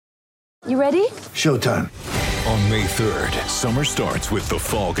You ready? Showtime. On May 3rd, summer starts with The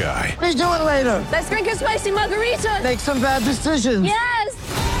Fall Guy. Let's do it later. Let's drink a spicy margarita. Make some bad decisions.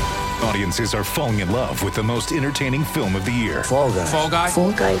 Yes! Audiences are falling in love with the most entertaining film of the year. Fall Guy. Fall Guy?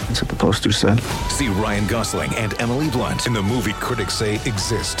 Fall Guy. That's what the poster said. See Ryan Gosling and Emily Blunt in the movie critics say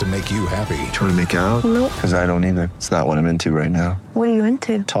exists to make you happy. Trying to make it out? Nope. Because I don't either. It's not what I'm into right now. What are you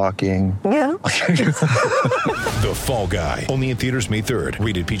into? Talking. Yeah. The Fall Guy. Only in theaters May 3rd.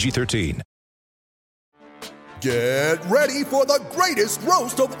 Rated PG-13. Get ready for the greatest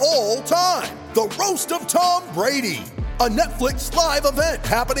roast of all time. The Roast of Tom Brady. A Netflix live event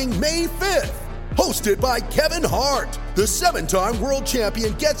happening May 5th. Hosted by Kevin Hart. The 7-time world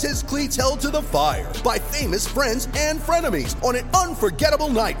champion gets his cleats held to the fire by famous friends and frenemies on an unforgettable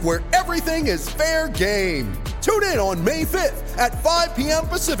night where everything is fair game. Tune in on May 5th at 5 p.m.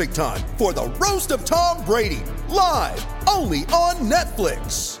 Pacific time for the Roast of Tom Brady. Live only on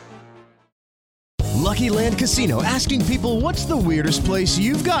Netflix. Lucky Land Casino, asking people, what's the weirdest place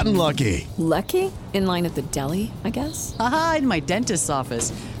you've gotten lucky? Lucky? In line at the deli, I guess? Aha, in my dentist's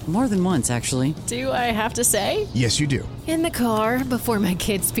office. More than once, actually. Do I have to say? Yes, you do. In the car before my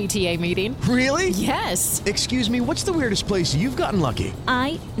kids' PTA meeting. Really? Yes. Excuse me, what's the weirdest place you've gotten lucky?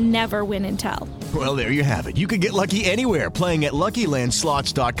 I never win and tell. Well, there you have it. You can get lucky anywhere, playing at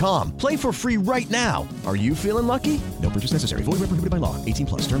LuckyLandSlots.com. Play for free right now. Are you feeling lucky? No purchase necessary. Void where prohibited by law.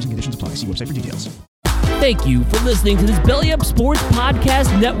 18+. Terms and conditions apply. See website for details. Thank you for listening to this Belly Up Sports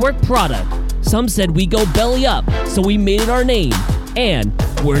Podcast Network product. Some said we go belly up, so we made it our name. And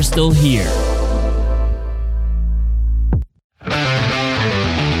we're still here.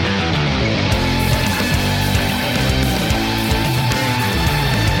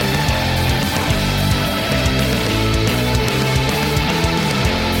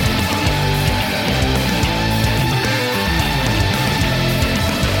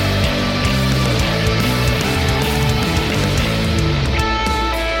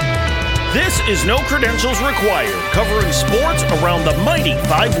 This is No Credentials Required, covering sports around the mighty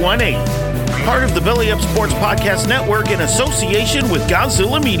 518. Part of the Belly Up Sports Podcast Network in association with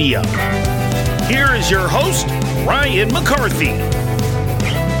Godzilla Media. Here is your host, Ryan McCarthy.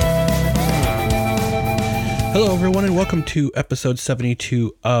 Hello, everyone, and welcome to episode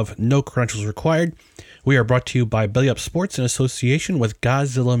 72 of No Credentials Required. We are brought to you by Belly Up Sports in association with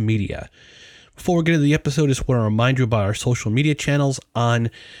Godzilla Media. Before we get into the episode, I just want to remind you about our social media channels on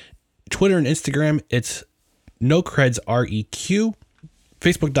Twitter and Instagram. It's NoCredsREQ,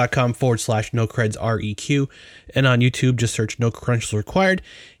 Facebook.com/NoCredsREQ, and on YouTube, just search No Credentials Required.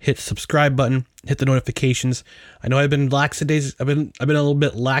 Hit the subscribe button, hit the notifications. I know I've been lackadaisical. I've been a little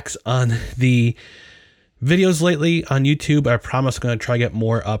bit lax on the videos lately on YouTube. I promise I'm going to try to get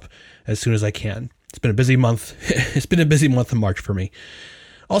more up as soon as I can. It's been a busy month. It's been a busy month of March for me.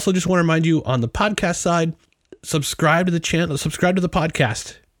 Also, just want to remind you on the podcast side, subscribe to the channel, subscribe to the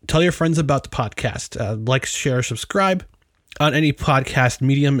podcast. Tell your friends about the podcast. Like, share, subscribe on any podcast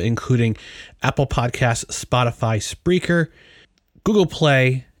medium, including Apple Podcasts, Spotify, Spreaker, Google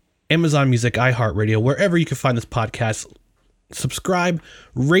Play, Amazon Music, iHeartRadio, wherever you can find this podcast. Subscribe,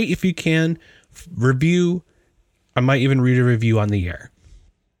 rate if you can, review. I might even read a review on the air.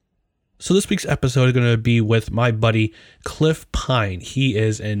 So this week's episode is going to be with my buddy Cliff Pine. He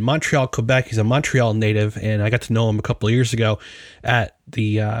is in Montreal, Quebec. He's a Montreal native, and I got to know him a couple of years ago at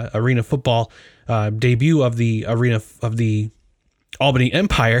the Arena Football debut of the Albany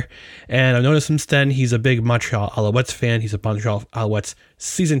Empire. And I've noticed since then he's a big Montreal Alouettes fan. He's a Montreal Alouettes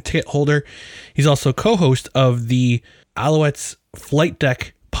season ticket holder. He's also co-host of the Alouettes Flight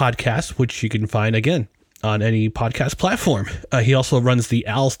Deck podcast, which you can find again on any podcast platform. He also runs the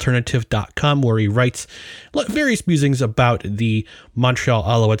Alsternative.com, where he writes various musings about the Montreal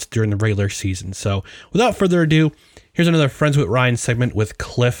Alouettes during the regular season. So without further ado, here's another Friends with Ryan segment with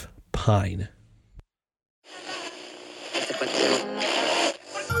Cliff Pine.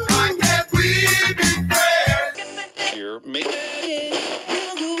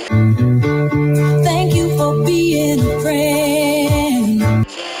 Thank you for being a friend.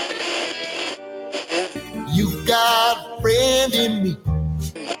 You got a friend in me.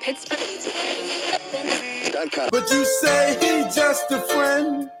 But you say he's just a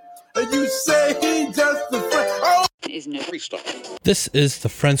friend. You say he's just a friend. Oh! This is the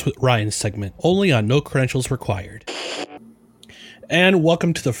Friends with Ryan segment, only on No Credentials Required. And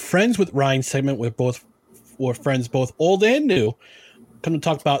welcome to the Friends with Ryan segment with friends both old and new come to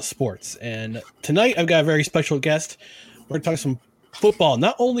talk about sports. And tonight I've got a very special guest. We're going to talk some football,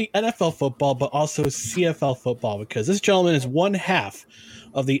 not only NFL football, but also CFL football, because this gentleman is one half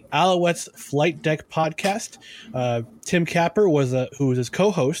of the Alouettes Flight Deck podcast. Tim Capper who was his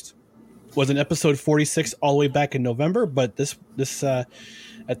co-host, was an episode 46 all the way back in November, but this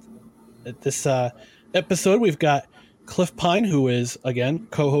episode we've got Cliff Pine, who is again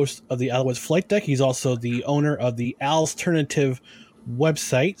co-host of the Alouettes Flight Deck. He's also the owner of the Alternative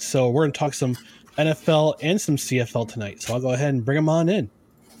website. So we're going to talk some NFL and some CFL tonight. So I'll go ahead and bring him on in.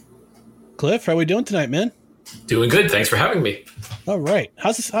 Cliff, how are we doing tonight, man? Doing good. Thanks for having me. All right.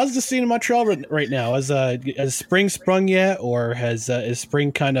 How's the scene in Montreal right now? Has spring sprung yet, or is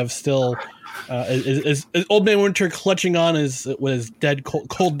spring kind of still? Is Old Man Winter clutching on with his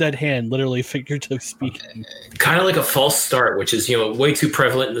cold dead hand, literally figuratively speaking? Kind of like a false start, which is way too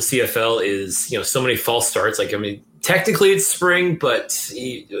prevalent in the CFL. Is so many false starts. Technically it's spring, but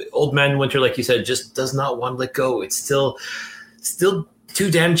Old Man Winter, like you said, just does not want to let go. It's still too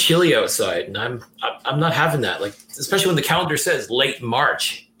damn chilly outside, and I'm not having that. Especially when the calendar says late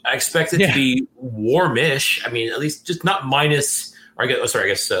March, I expect it to be warmish. At least just not minus. Or I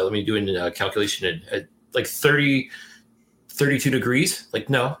guess let me do a calculation at 30, 32 degrees.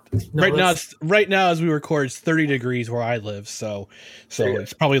 No. Right now as we record, it's 30 degrees where I live. So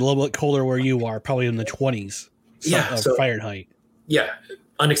it's probably a little bit colder where you are, probably in the 20s. Fahrenheit. Yeah.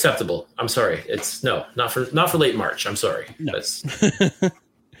 Unacceptable. I'm sorry. It's not for late March. I'm sorry. No.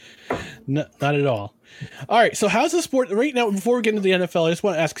 No, not at all. All right. So how's the sport right now? Before we get into the NFL, I just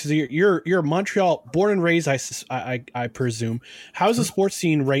want to ask, because you're Montreal, born and raised, I presume. How's the sports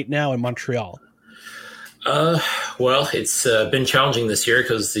scene right now in Montreal? Well, it's been challenging this year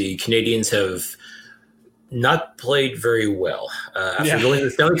because the Canadians have not played very well after going to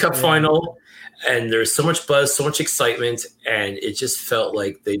the Stanley Cup final. And there's so much buzz, so much excitement, and it just felt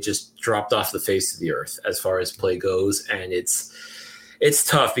like they just dropped off the face of the earth as far as play goes. And it's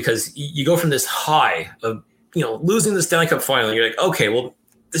tough because you go from this high of losing the Stanley Cup final, and you're like, okay, well,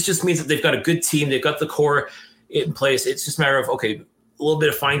 this just means that they've got a good team, they've got the core in place. It's just a matter of a little bit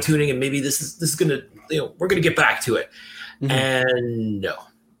of fine tuning, and maybe this is gonna we're gonna get back to it. Mm-hmm. And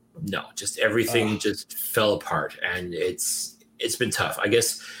no, just everything just fell apart, and it's been tough. I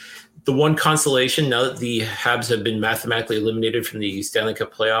guess the one consolation, now that the Habs have been mathematically eliminated from the Stanley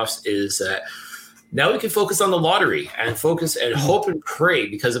Cup playoffs, is that now we can focus on the lottery and focus and hope and pray,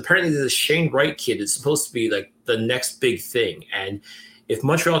 because apparently the Shane Wright kid is supposed to be the next big thing. And if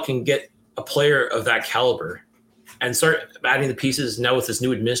Montreal can get a player of that caliber and start adding the pieces now with this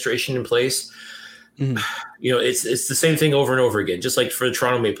new administration in place, it's the same thing over and over again. Just like for the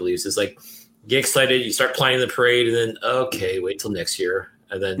Toronto Maple Leafs, it's get excited, you start planning the parade, and then, okay, wait till next year.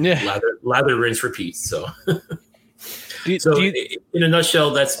 And then lather, rinse, repeat. So, in a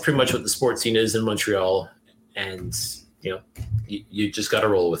nutshell, that's pretty much what the sports scene is in Montreal. And, you just got to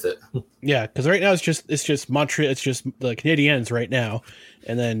roll with it. Yeah, because right now it's just Montreal. It's just the Canadiens right now.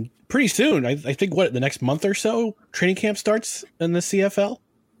 And then pretty soon, I think, the next month or so, training camp starts in the CFL?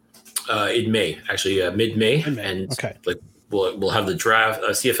 In May, actually, mid-May. And we'll have the draft,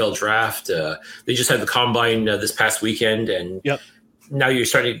 CFL draft. They just had the combine this past weekend. And now you're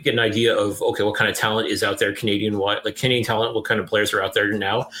starting to get an idea of, okay, what kind of talent is out there, Canadian talent, what kind of players are out there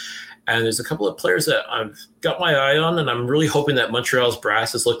now. And there's a couple of players that I've got my eye on, and I'm really hoping that Montreal's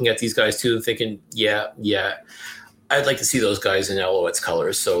brass is looking at these guys too and thinking, yeah, I'd like to see those guys in Alouettes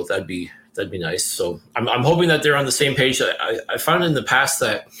colors. So that'd be nice. So I'm hoping that they're on the same page. I found in the past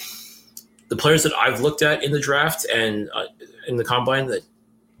that the players that I've looked at in the draft and in the combine that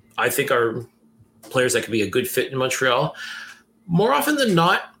I think are players that could be a good fit in Montreal, more often than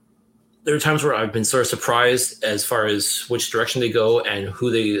not, there are times where I've been sort of surprised as far as which direction they go and who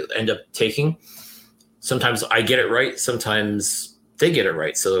they end up taking. Sometimes I get it right. Sometimes they get it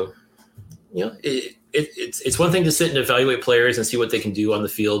right. So, it's one thing to sit and evaluate players and see what they can do on the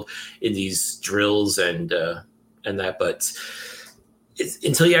field in these drills and that, but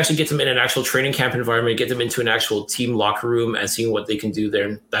until you actually get them in an actual training camp environment, get them into an actual team locker room and seeing what they can do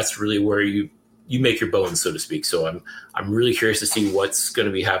there, that's really where you make your bones, so to speak. So I'm really curious to see what's going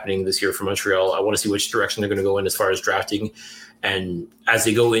to be happening this year for Montreal. I want to see which direction they're going to go in as far as drafting, and as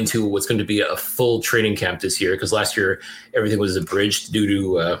they go into what's going to be a full training camp this year, because last year everything was abridged due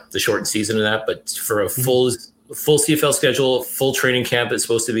to the shortened season and that. But for a full CFL schedule, full training camp, it's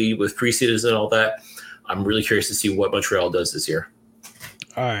supposed to be with preseason and all that. I'm really curious to see what Montreal does this year.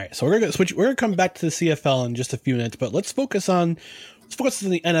 All right, so we're going to switch. We're going to come back to the CFL in just a few minutes, but let's focus on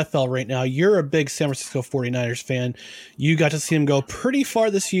the NFL right now. You're a big San Francisco 49ers fan. You got to see them go pretty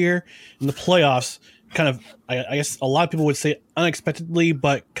far this year in the playoffs. Kind of, I guess a lot of people would say unexpectedly,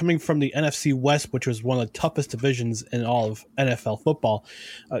 but coming from the NFC West, which was one of the toughest divisions in all of NFL football,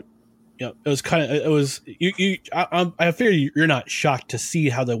 it was kind of, I figure you're not shocked to see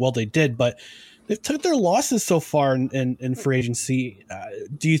how well they did, but they've took their losses so far in free agency.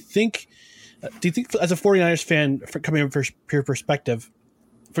 Do you think as a 49ers fan, coming from your perspective,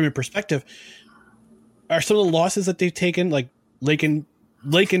 are some of the losses that they've taken, like Laken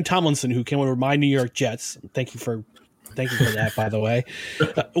Tomlinson, who came over my New York Jets? Thank you for that, by the way.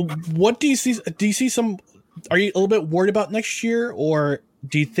 What do you see? Do you see some? Are you a little bit worried about next year, or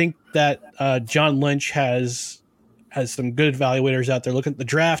do you think that John Lynch has some good evaluators out there looking at the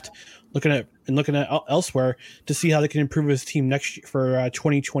draft, looking at elsewhere to see how they can improve his team next year for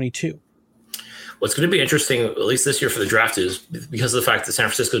 2022? What's going to be interesting, at least this year for the draft, is because of the fact that San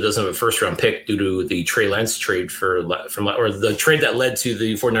Francisco doesn't have a first-round pick due to the Trey Lance trade or the trade that led to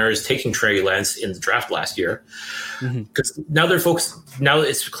the 49ers taking Trey Lance in the draft last year. Because now now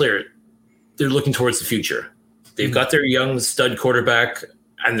it's clear they're looking towards the future. They've got their young stud quarterback,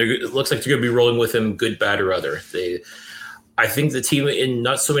 and it looks like they're going to be rolling with him, good, bad, or other. I think the team, in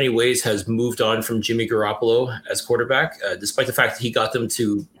not so many ways, has moved on from Jimmy Garoppolo as quarterback, despite the fact that he got them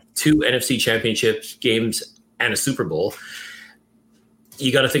to 2 NFC championship games and a Super Bowl.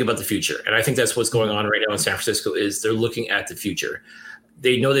 You got to think about the future. And I think that's what's going on right now in San Francisco is they're looking at the future.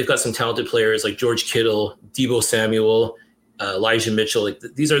 They know they've got some talented players like George Kittle, Deebo Samuel, Elijah Mitchell. Like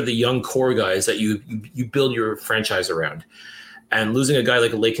these are the young core guys that you build your franchise around. And losing a guy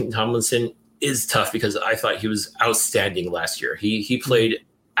like Laken Tomlinson is tough because I thought he was outstanding last year. He played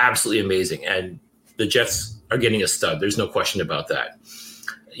absolutely amazing, and the Jets are getting a stud. There's no question about that.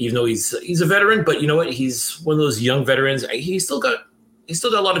 Even though he's a veteran, but you know what? He's one of those young veterans. He's still got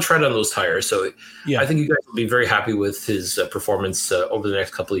a lot of tread on those tires. So I think you guys will be very happy with his performance over the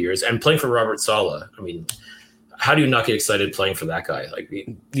next couple of years. And playing for Robert Saleh, I mean, how do you not get excited playing for that guy? Like,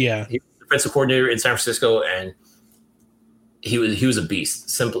 he was defensive coordinator in San Francisco, and he was a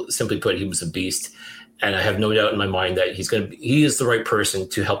beast. Simply put, he was a beast. And I have no doubt in my mind that he is the right person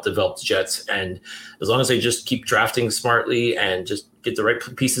to help develop the Jets. And as long as they just keep drafting smartly and just get the right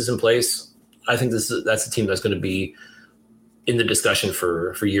pieces in place, I think that's a team that's going to be in the discussion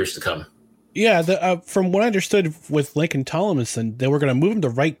for years to come. Yeah, from what I understood with Laken Tomlinson, they were going to move him to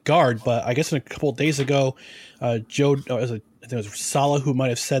right guard, but I guess a couple of days ago, I think it was Saleh who might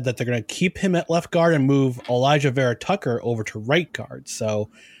have said that they're going to keep him at left guard and move Elijah Vera Tucker over to right guard.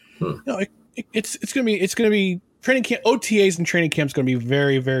 So, it's going to be training camp. OTAs and training camp is going to be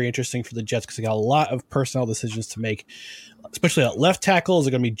very, very interesting for the Jets because they got a lot of personnel decisions to make, especially at left tackle. Is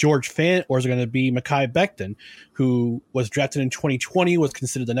it going to be George Fant or is it going to be Mekhi Becton, who was drafted in 2020, was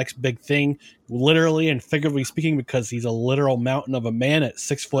considered the next big thing, literally and figuratively speaking, because he's a literal mountain of a man at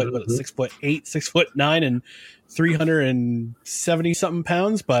 6 foot, 6'8", 6'9", and 370 something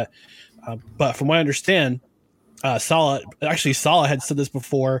pounds. But from what I understand, Saleh had said this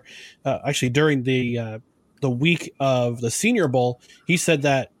before. During the week of the Senior Bowl, he said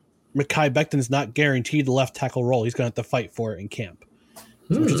that Mekhi Becton's not guaranteed the left tackle role. He's going to have to fight for it in camp,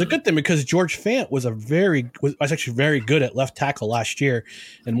 which is a good thing because George Fant was actually very good at left tackle last year,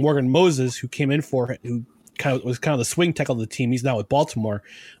 and Morgan Moses, who came in for who was kind of the swing tackle of the team, he's now with Baltimore,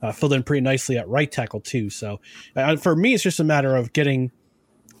 filled in pretty nicely at right tackle too. So for me, it's just a matter of getting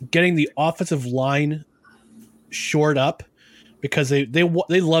the offensive line shored up because they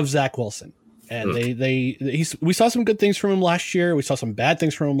love Zach Wilson. And we saw some good things from him last year. We saw some bad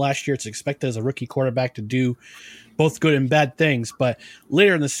things from him last year. It's expected as a rookie quarterback to do both good and bad things. But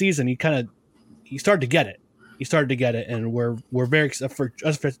later in the season, he started to get it. And we're very excited for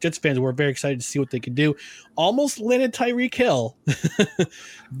us Jets fans. We're very excited to see what they can do. Almost landed Tyreek Hill.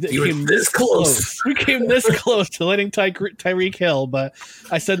 You were this close. We came this close to landing Tyreek Hill. But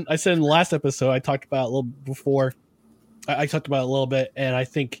I said in the last episode, I talked about it a little before. I talked about it a little bit, and I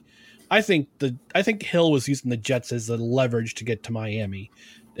think Hill was using the Jets as a leverage to get to Miami,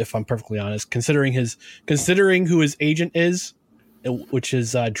 if I'm perfectly honest, considering who his agent is, which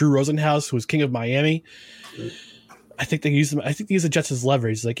is Drew Rosenhaus, who was king of Miami. I think they use the Jets as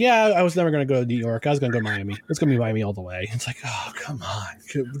leverage. It's like, yeah, I was never going to go to New York. I was going to go to Miami. It's going to be Miami all the way. It's like, oh, come on.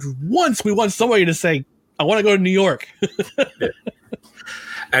 Once we want somebody to say, I want to go to New York.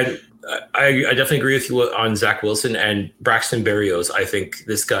 And I definitely agree with you on Zach Wilson and Braxton Berrios. I think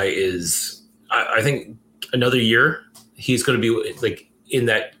this guy is, I think another year, he's going to be like in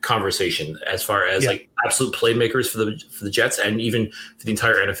that conversation as far as like absolute playmakers for the Jets and even for the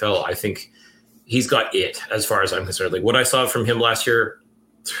entire NFL. I think he's got it as far as I'm concerned. Like what I saw from him last year,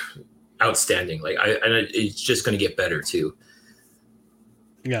 outstanding. Like it's just going to get better too.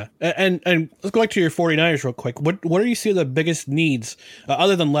 Yeah, and let's go back to your 49ers real quick. What do you see the biggest needs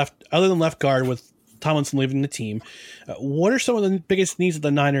other than left guard with Tomlinson leaving the team? What are some of the biggest needs that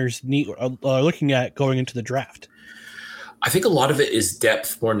the Niners are looking at going into the draft? I think a lot of it is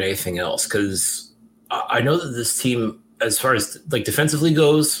depth more than anything else, because I know that this team, as far as like defensively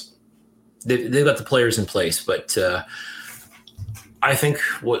goes, they've got the players in place, but I think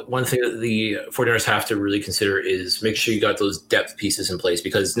one thing that the 49ers have to really consider is make sure you got those depth pieces in place,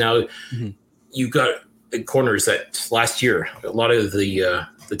 because now you've got corners that last year, a lot of the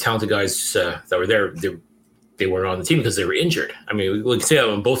talented guys that were there, they weren't on the team because they were injured. I mean, we can say that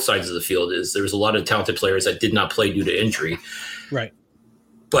on both sides of the field. Is there was a lot of talented players that did not play due to injury. Right.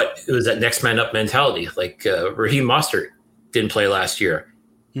 But it was that next man up mentality. Like Raheem Mostert didn't play last year.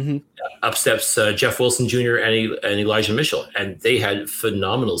 Up steps Jeff Wilson Jr. and Elijah Mitchell, and they had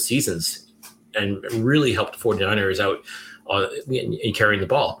phenomenal seasons and really helped the 49ers out in carrying the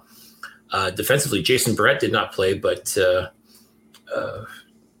ball. Defensively, Jason Barrett did not play, but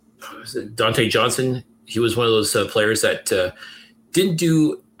Dante Johnson, he was one of those players that didn't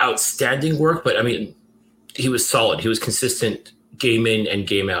do outstanding work, but I mean, he was solid. He was consistent game in and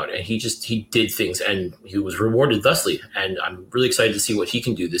game out, and he did things, and he was rewarded thusly. And I'm really excited to see what he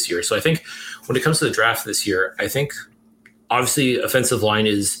can do this year. So I think when it comes to the draft this year, I think obviously offensive line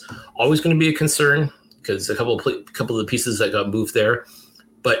is always going to be a concern, because a couple of the pieces that got moved there,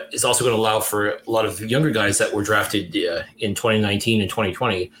 but it's also going to allow for a lot of younger guys that were drafted in 2019 and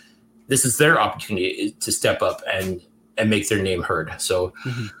 2020. This is their opportunity to step up and make their name heard. So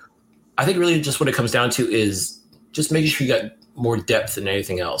I think really just what it comes down to is just making sure you got more depth than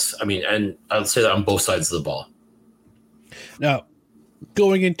anything else. I mean, and I'll say that on both sides of the ball. Now,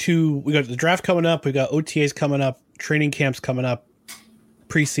 we got the draft coming up, we got OTAs coming up, training camps coming up,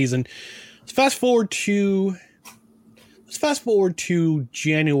 preseason. Let's fast forward to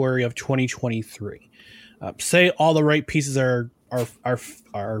January of 2023. Say all the right pieces are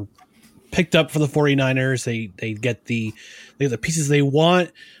picked up for the 49ers. They get the pieces they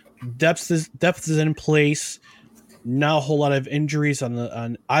want. Depth is in place. Now a whole lot of injuries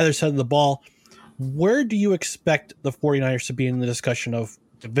on either side of the ball. Where do you expect the 49ers to be in the discussion of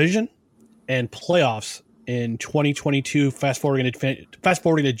division and playoffs in 2022, fast forwarding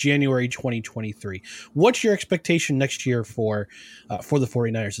to January 2023? What's your expectation next year for the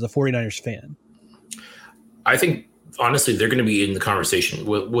 49ers as a 49ers fan? I think, honestly, they're going to be in the conversation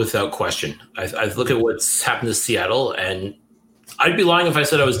without question. I look at what's happened to Seattle, and I'd be lying if I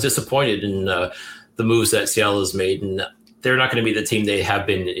said I was disappointed in the moves that Seattle has made, and they're not going to be the team they have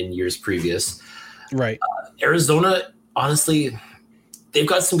been in years previous. Right. Arizona, honestly, they've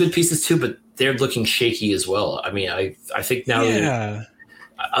got some good pieces too, but they're looking shaky as well. I mean, I think now,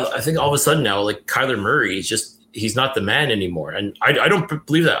 I think all of a sudden now, like Kyler Murray, he's not the man anymore. And I don't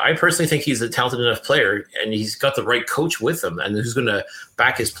believe that. I personally think he's a talented enough player, and he's got the right coach with him, and who's going to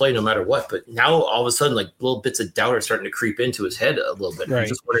back his play no matter what. But now all of a sudden, like little bits of doubt are starting to creep into his head a little bit. Right. I'm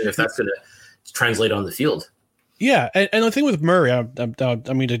just wondering if that's going to translate on the field. Yeah. And the thing with Murray, I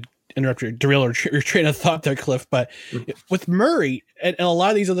mean to interrupt your derail or your train of thought there, Cliff, but with Murray and a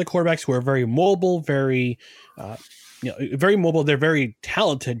lot of these other quarterbacks who are very mobile, very mobile, they're very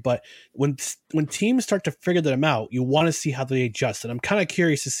talented, but when teams start to figure them out, you want to see how they adjust. And I'm kind of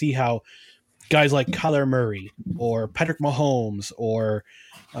curious to see how guys like Kyler Murray or Patrick Mahomes or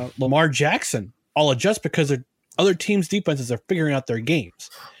Lamar Jackson all adjust, because other teams' defenses are figuring out their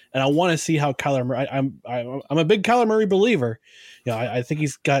games. And I want to see how Kyler Murray. I'm a big Kyler Murray believer. I think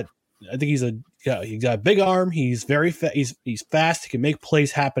he's got a big arm. He's very he's fast. He can make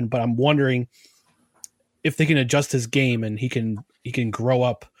plays happen. But I'm wondering if they can adjust his game and he can grow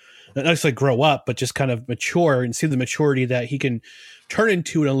up, not necessarily grow up, but just kind of mature and see the maturity that he can turn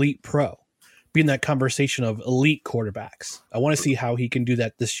into an elite pro, be in that conversation of elite quarterbacks. I want to see how he can do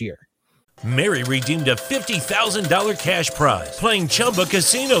that this year. Mary redeemed a $50,000 cash prize playing Chumba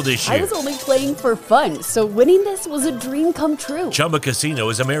Casino this year. I was only playing for fun, so winning this was a dream come true. Chumba Casino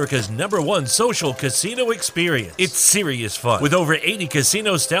is America's #1 social casino experience. It's serious fun. With over 80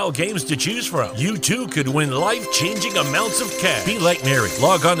 casino-style games to choose from, you too could win life-changing amounts of cash. Be like Mary.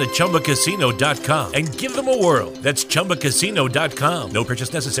 Log on to ChumbaCasino.com and give them a whirl. That's ChumbaCasino.com. No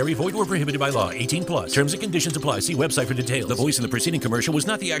purchase necessary. Void where prohibited by law. 18+. Terms and conditions apply. See website for details. The voice in the preceding commercial was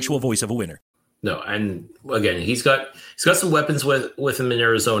not the actual voice of a winner. No, and again, he's got some weapons with him in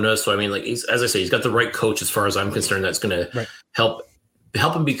Arizona. So I mean, like he's got the right coach as far as I'm concerned. That's going to help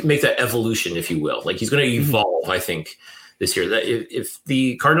him make that evolution, if you will. Like he's going to evolve. I think this year that if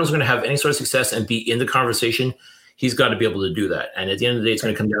the Cardinals are going to have any sort of success and be in the conversation, he's got to be able to do that. And at the end of the day, it's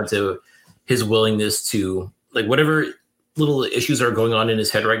going to come down to his willingness to, like, whatever little issues are going on in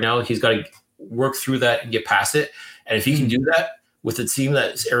his head right now, he's got to work through that and get past it. And if he can do that with the team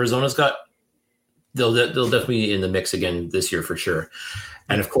that Arizona's got, they'll definitely be in the mix again this year for sure.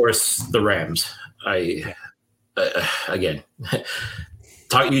 And of course, the Rams. again,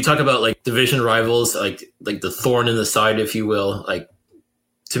 you talk about like division rivals, like the thorn in the side, if you will. Like,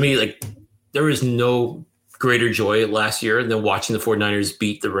 to me, like, there was no greater joy last year than watching the 49ers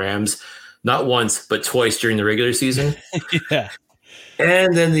beat the Rams, not once, but twice during the regular season. Yeah.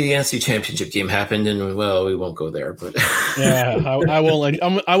 And then the NFC Championship game happened, and well, we won't go there. But yeah, I won't.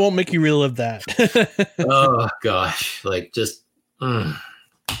 I won't make you relive that. Oh gosh, like just. But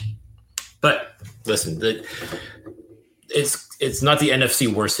listen, it's not the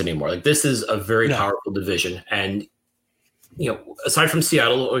NFC worst anymore. Like, this is a very powerful division, and aside from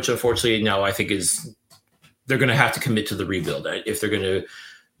Seattle, which unfortunately now I think they're going to have to commit to the rebuild if they're going to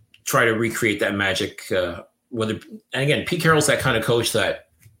try to recreate that magic. And again, Pete Carroll's that kind of coach that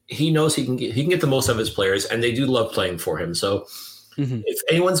he knows he can get the most of his players, and they do love playing for him. So if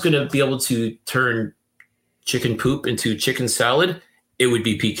anyone's going to be able to turn chicken poop into chicken salad, it would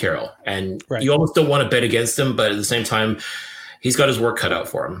be Pete Carroll. And you almost don't want to bet against him, but at the same time, he's got his work cut out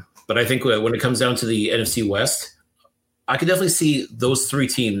for him. But I think when it comes down to the NFC West, I could definitely see those three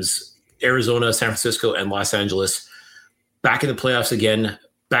teams, Arizona, San Francisco, and Los Angeles, back in the playoffs again,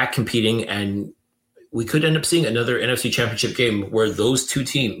 back competing, and we could end up seeing another NFC Championship game where two of those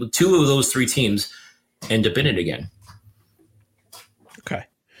three teams end up in it again. Okay.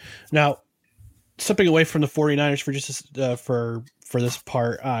 Now, stepping away from the 49ers for just for this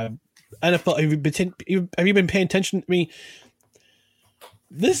part, NFL, have you been paying attention? I mean,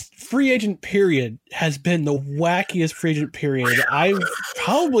 this free agent period has been the wackiest free agent period I've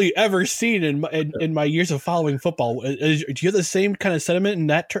probably ever seen in my years of following football. Do you have the same kind of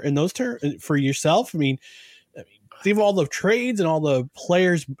sentiment in those terms for yourself? I mean, even all the trades and all the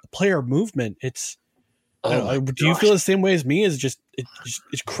player movement. It's. Do you feel the same way as me? It's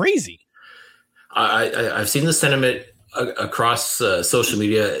crazy. I've seen the sentiment across social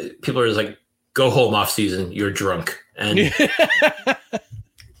media. People are just like, "Go home off season. You're drunk." And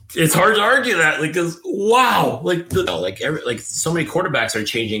it's hard to argue that, because wow, like so many quarterbacks are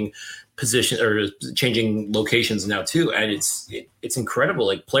changing position or changing locations now too, and it's incredible.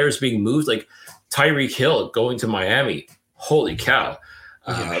 Like, players being moved, like Tyreek Hill going to Miami. Holy cow!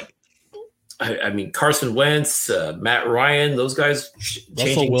 I mean, Carson Wentz, Matt Ryan, those guys.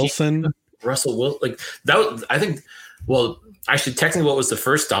 Russell Wilson, like that. I think. Well, actually, technically, what was the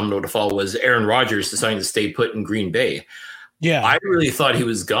first domino to fall was Aaron Rodgers deciding to stay put in Green Bay. Yeah, I really thought he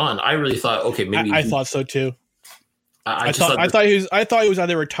was gone. I really thought, okay, maybe I thought so too. I thought he was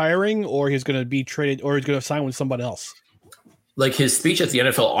either retiring or he's going to be traded or he's going to sign with someone else. Like, his speech at the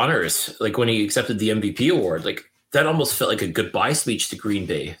NFL Honors, like when he accepted the MVP award, like that almost felt like a goodbye speech to Green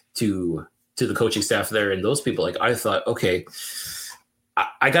Bay, to the coaching staff there and those people. Like, I thought, okay,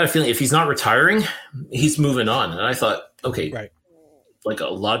 I got a feeling if he's not retiring, he's moving on. And I thought, okay, right. Like, a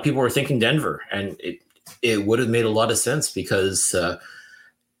lot of people were thinking Denver, and it would have made a lot of sense because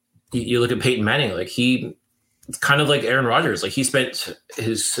you look at Peyton Manning, like it's kind of like Aaron Rodgers. Like, he spent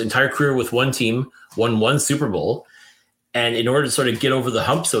his entire career with one team, won one Super Bowl. And in order to sort of get over the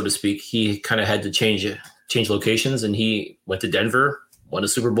hump, so to speak, he kind of had to change locations, and he went to Denver, won a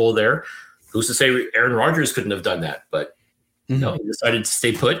Super Bowl there. Who's to say Aaron Rodgers couldn't have done that? But he decided to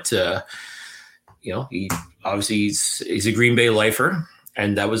stay put. He obviously he's a Green Bay lifer,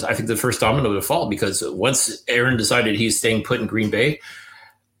 and that was, I think, the first domino to fall, because once Aaron decided he's staying put in Green Bay,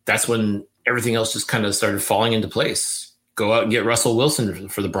 that's when everything else just kind of started falling into place. Go out and get Russell Wilson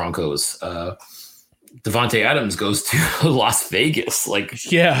for the Broncos. Devontae Adams goes to Las Vegas. Like,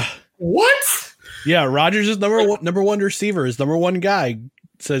 yeah, what? Yeah, Rodgers is number one receiver. His number one guy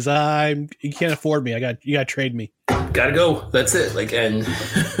says, "You can't afford me. You got to trade me. Gotta go. That's it." Like, and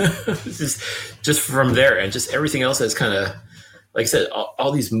just from there, and just everything else that's kind of, like I said,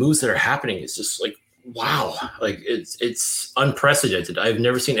 all these moves that are happening is just like, wow. Like, it's unprecedented. I've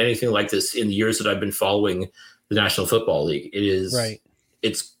never seen anything like this in the years that I've been following the National Football League. It is right.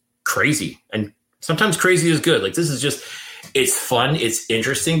 It's crazy, and sometimes crazy is good. Like, this is just, it's fun. It's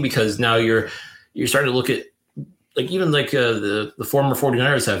interesting because now you're starting to look at, like, even like the former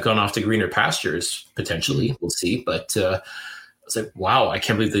 49ers have gone off to greener pastures, potentially. We'll see. But it's like, wow, I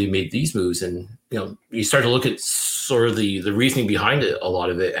can't believe they made these moves. And, you start to look at sort of the reasoning behind it, a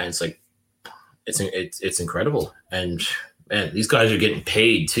lot of it. And it's like, it's incredible. And man, these guys are getting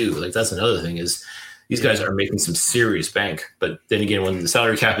paid too. Like, that's another thing, is these guys are making some serious bank. But then again, when the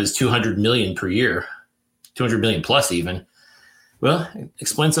salary cap is $200 million per year, $200 million plus even, well, it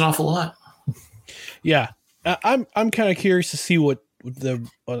explains an awful lot. Yeah. I'm kind of curious to see what the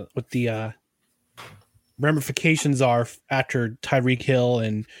ramifications are after Tyreek Hill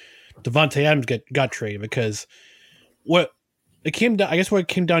and Devontae Adams got traded, because what it came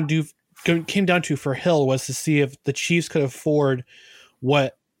down to came down to for Hill was to see if the Chiefs could afford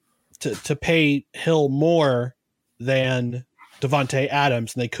to pay Hill more than Davante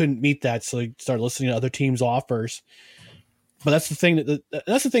Adams, and they couldn't meet that, so they started listening to other teams' offers. But that's the thing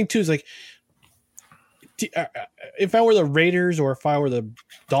that's the thing too, is like, if I were the Raiders or if I were the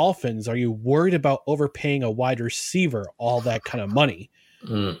Dolphins, are you worried about overpaying a wide receiver all that kind of money?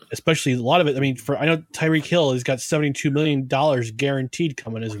 Especially a lot of it. I mean, I know Tyreek Hill has got $72 million guaranteed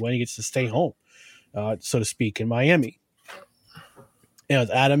coming his way. He gets to stay home, so to speak, in Miami. And with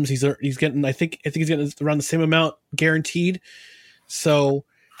Adams, he's getting, I think he's getting around the same amount guaranteed. So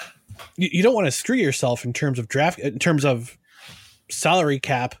you don't want to screw yourself in terms of salary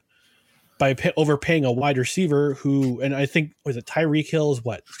cap by overpaying a wide receiver who, and I think, was it Tyreek Hill is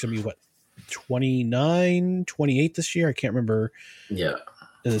it's going to be 29, 28 this year? I can't remember. Yeah.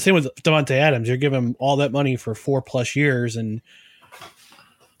 And the same with Davante Adams. You're giving him all that money for 4+ years, and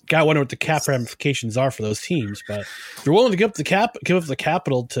gotta wonder what the cap ramifications are for those teams. But if you're willing to give up the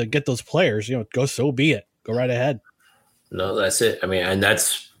capital to get those players, go, so be it. Go right ahead. No, that's it. I mean, and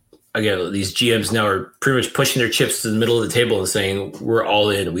that's, again, these GMs now are pretty much pushing their chips to the middle of the table and saying, we're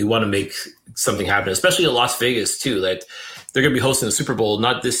all in. We want to make something happen, especially in Las Vegas too. That they're going to be hosting the Super Bowl,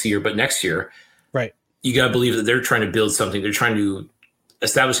 not this year, but next year. Right. You got to believe that they're trying to build something. They're trying to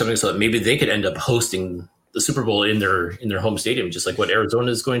establish something so that maybe they could end up hosting the Super Bowl in their home stadium, just like what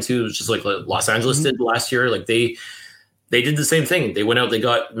Arizona is going to, just like what Los Angeles did last year. Like they did the same thing. They went out, they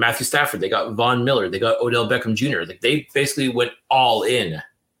got Matthew Stafford, they got Von Miller, they got Odell Beckham Jr. Like they basically went all in,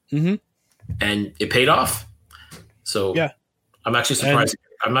 and it paid off. So yeah, I'm actually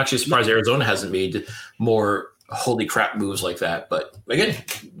surprised Arizona hasn't made more holy crap moves like that. But again,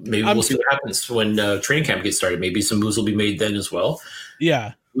 maybe we'll see what happens when training camp gets started. Maybe some moves will be made then as well.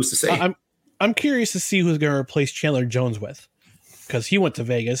 Yeah, who's to say? I'm curious to see who's going to replace Chandler Jones with, because he went to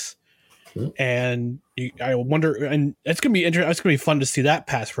Vegas, and I wonder. And it's going to be interesting. It's going to be fun to see that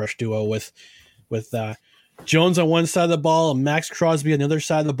pass rush duo with Jones on one side of the ball and Max Crosby on the other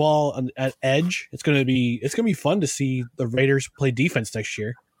side of the ball at edge. It's going to be fun to see the Raiders play defense next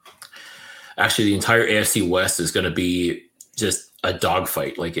year. Actually, the entire AFC West is going to be just a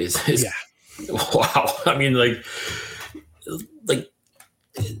dogfight. Like, wow. I mean, like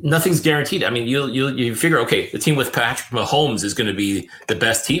nothing's guaranteed. I mean, you figure, okay, the team with Patrick Mahomes is going to be the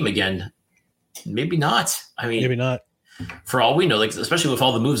best team again. Maybe not. I mean, maybe not. For all we know, like, especially with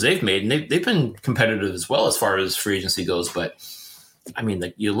all the moves they've made, and they've been competitive as well as far as free agency goes. But I mean,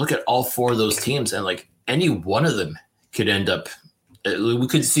 like, you look at all four of those teams, and like any one of them could end up. We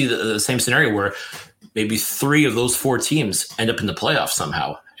could see the same scenario where maybe 3 of those 4 teams end up in the playoffs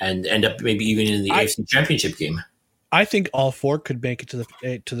somehow, and end up maybe even in the AFC Championship game. I think all 4 could make it to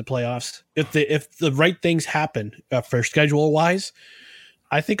the playoffs if the right things happen for schedule wise.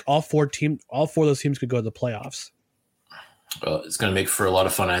 I think all 4 of those teams could go to the playoffs. Well, it's going to make for a lot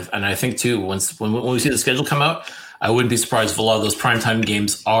of fun, and I think too when we see the schedule come out, I wouldn't be surprised if a lot of those primetime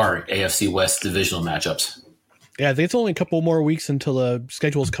games are AFC West divisional matchups. Yeah, I think it's only a couple more weeks until the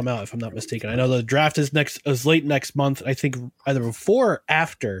schedules come out, if I'm not mistaken. I know the draft is late next month. I think either before or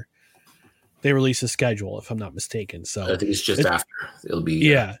after they release a schedule, if I'm not mistaken. So I think it's just after. It'll be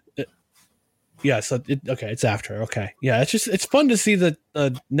So it's after. Okay, yeah, it's fun to see that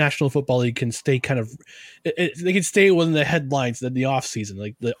the National Football League can stay kind of they can stay within the headlines in the off season.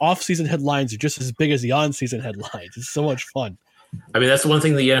 Like the off season headlines are just as big as the on season headlines. It's so much fun. I mean, that's the one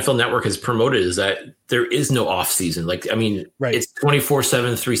thing the NFL Network has promoted is that there is no off season. Like, I mean, It's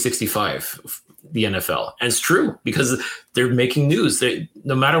 24/7, 365, the NFL. And it's true because they're making news.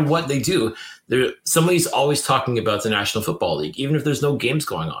 No matter what they do, somebody's always talking about the National Football League, even if there's no games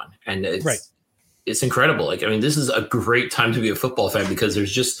going on. And it's incredible. Like, I mean, this is a great time to be a football fan because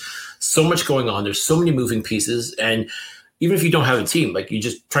there's just so much going on. There's so many moving pieces. And even if you don't have a team, like, you're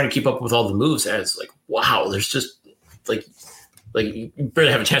just trying to keep up with all the moves. And it's like, wow, there's just like you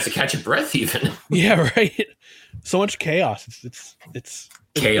barely have a chance to catch your breath even. Yeah, right. So much chaos. It's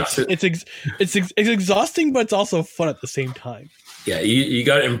chaos. It's exhausting, but it's also fun at the same time. Yeah, you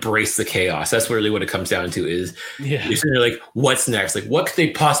got to embrace the chaos. That's really what it comes down to is you're sitting there like, what's next? Like, what could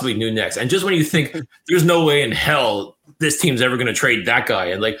they possibly do next? And just when you think there's no way in hell this team's ever going to trade that guy,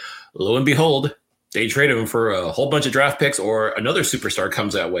 and like, lo and behold, they trade him for a whole bunch of draft picks or another superstar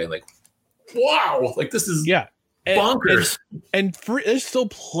comes that way. Like, wow, like this is bonkers. And there's still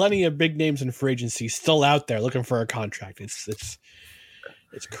plenty of big names in free agency still out there looking for a contract. It's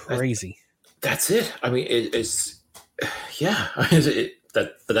crazy. That's it. I mean, it's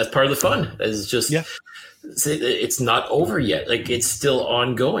but that's part of the fun. It's just it's not over yet. Like, it's still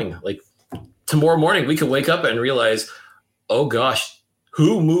ongoing. Like, tomorrow morning we could wake up and realize, oh gosh,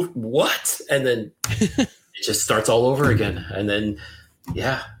 who moved what? And then it just starts all over again. And then,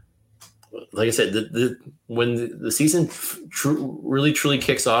 yeah, like I said, when the season really truly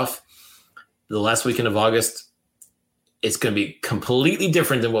kicks off, the last weekend of August, it's going to be completely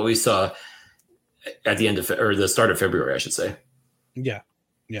different than what we saw at the end of or the start of February, I should say. Yeah,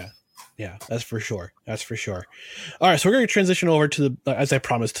 that's for sure. All right, so we're going to transition over to as I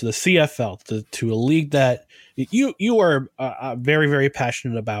promised, to the CFL, to a league that you are very, very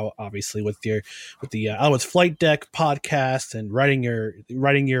passionate about, obviously, with the Alouettes Flight Deck podcast and writing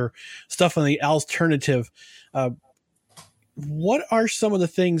your stuff on the Alternative. What are some of the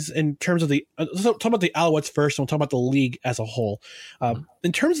things in terms of the talk about the Alouettes first, and we'll talk about the league as a whole.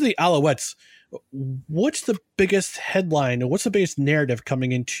 In terms of the Alouettes, what's the biggest headline, or what's the biggest narrative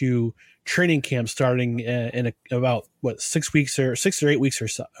coming into training camp starting in about 6 or 8 weeks or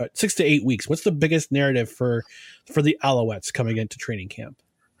so, 6 to 8 weeks? What's the biggest narrative for the Alouettes coming into training camp?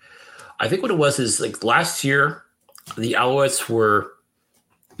 I think what it was is, like, last year, the Alouettes were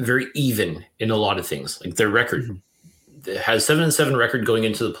very even in a lot of things. Like, their record had a 7-7 record going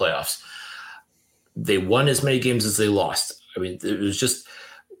into the playoffs. They won as many games as they lost. I mean, it was just,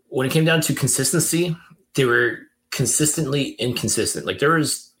 when it came down to consistency, they were consistently inconsistent. Like, there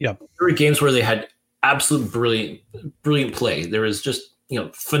were games where they had absolute brilliant play. There was just,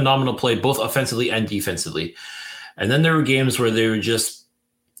 phenomenal play, both offensively and defensively. And then there were games where they were just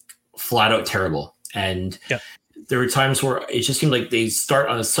flat out terrible. And there were times where it just seemed like they start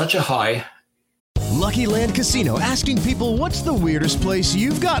on such a high. Lucky Land Casino, asking people, what's the weirdest place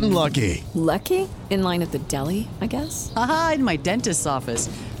you've gotten lucky? Lucky? In line at the deli, I guess? Aha, in my dentist's office.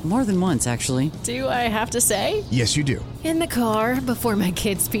 More than once, actually. Do I have to say? Yes, you do. In the car before my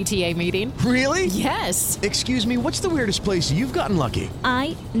kids' PTA meeting. Really? Yes. Excuse me, what's the weirdest place you've gotten lucky?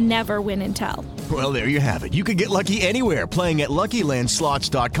 I never win and tell. Well, there you have it. You can get lucky anywhere, playing at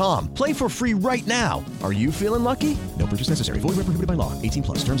LuckyLandSlots.com. Play for free right now. Are you feeling lucky? No purchase necessary. Void where prohibited by law.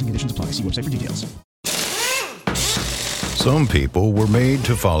 18+. Terms and conditions apply. See website for details. Some people were made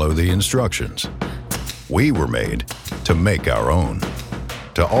to follow the instructions. We were made to make our own.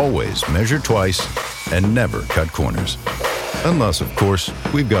 To always measure twice and never cut corners. Unless, of course,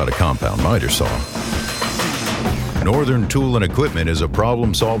 we've got a compound miter saw. Northern Tool and Equipment is a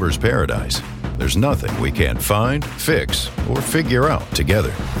problem solver's paradise. There's nothing we can't find, fix, or figure out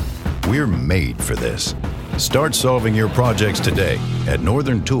together. We're made for this. Start solving your projects today at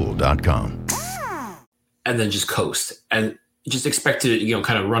northerntool.com. And then just coast and just expect to,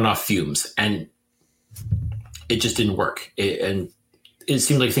 kind of run off fumes. And it just didn't work. And it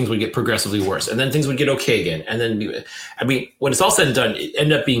seemed like things would get progressively worse, and then things would get okay again. And then, when it's all said and done, it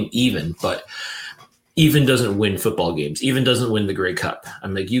ended up being even, but even doesn't win football games. Even doesn't win the Grey Cup.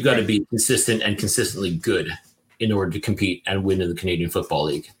 I'm like, you got to be consistent and consistently good in order to compete and win in the Canadian Football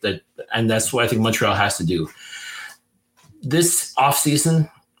League. And that's what I think Montreal has to do. This offseason,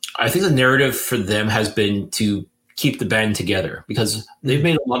 I think the narrative for them has been to keep the band together, because they've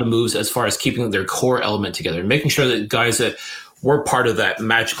made a lot of moves as far as keeping their core element together and making sure that guys that were part of that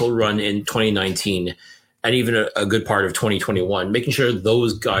magical run in 2019 and even a good part of 2021, making sure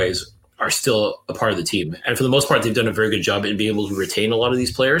those guys are still a part of the team. And for the most part, they've done a very good job in being able to retain a lot of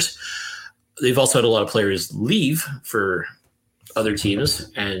these players. They've also had a lot of players leave for other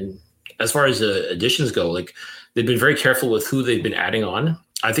teams. And as far as additions go, like, they've been very careful with who they've been adding on.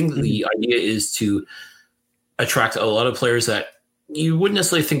 I think the idea is to attract a lot of players that you wouldn't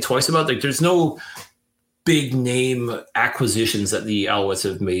necessarily think twice about. Like, there's no big name acquisitions that the Alouettes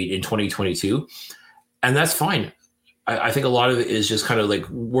have made in 2022. And that's fine. I think a lot of it is just kind of like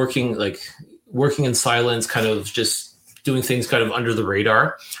working in silence, kind of just doing things kind of under the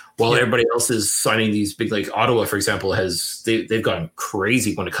radar, while everybody else is signing these big, like Ottawa, for example, they've gone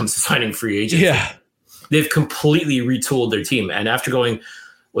crazy when it comes to signing free agents. Yeah. They've completely retooled their team. And after going,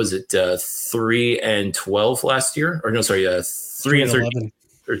 was it 3-12 last year? Or no, sorry, 3-13.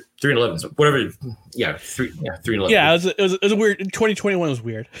 Or 3-11, whatever. Yeah, 3-11. Yeah, it was a weird. 2021 was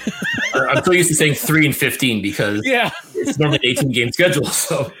weird. I'm so used to saying 3-15 because it's normally an 18-game schedule.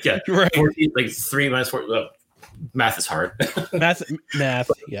 So right. 14, like 3 minus 4. Math is hard. math.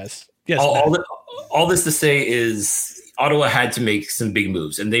 Yes. All this to say is Ottawa had to make some big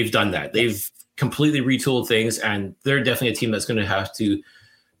moves, and they've done that. They've completely retooled things, and they're definitely a team that's going to have to.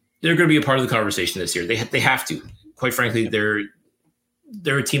 They're going to be a part of the conversation this year. They have to. Quite frankly,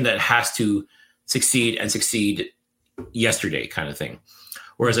 they're a team that has to succeed yesterday, kind of thing.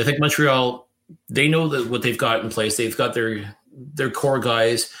 Whereas I think Montreal, they know that what they've got in place. They've got their core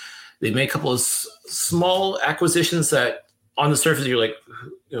guys. They've made a couple of small acquisitions that on the surface you're like,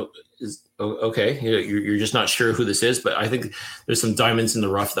 okay, you're just not sure who this is. But I think there's some diamonds in the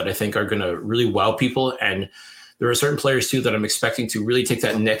rough that I think are going to really wow people. And there are certain players too that I'm expecting to really take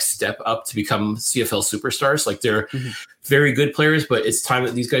that next step up to become CFL superstars. Like they're very good players, but it's time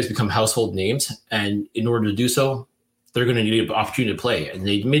that these guys become household names. And in order to do so, they're going to need an opportunity to play. And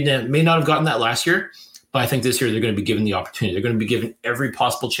they may not have gotten that last year, but I think this year they're going to be given the opportunity. They're going to be given every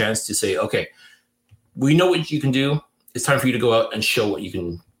possible chance to say, okay, we know what you can do. It's time for you to go out and show what you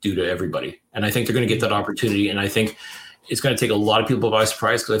can do to everybody. And I think they're going to get that opportunity. And I think it's going to take a lot of people by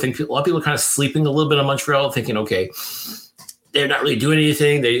surprise, because I think a lot of people are kind of sleeping a little bit on Montreal, thinking, okay, they're not really doing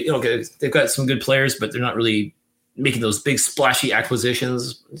anything. They've got some good players, but they're not really making those big splashy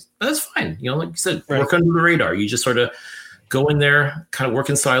acquisitions. That's fine. Like you said, work under the radar. You just sort of go in there, kind of work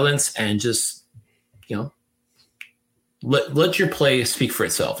in silence, and just, let your play speak for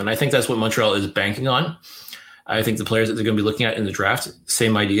itself. And I think that's what Montreal is banking on. I think the players that they're going to be looking at in the draft,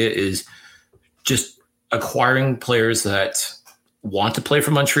 same idea, is just acquiring players that want to play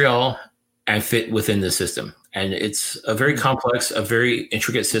for Montreal and fit within the system. And it's a very complex, a very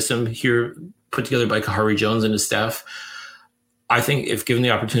intricate system here put together by Kahari Jones and his staff. I think if given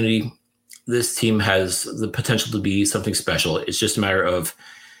the opportunity, this team has the potential to be something special. It's just a matter of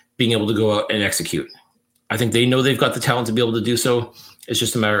being able to go out and execute. I think they know they've got the talent to be able to do so. It's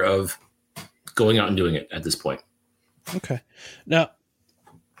just a matter of going out and doing it at this point. Okay. Now,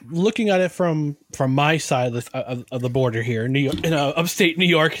 looking at it from my side of the border here, in upstate New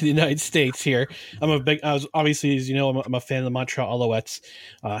York, the United States here, obviously, as you know, I'm a fan of the Montreal Alouettes,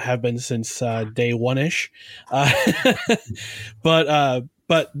 have been since day one-ish. But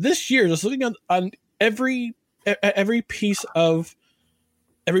this year, just looking on every piece of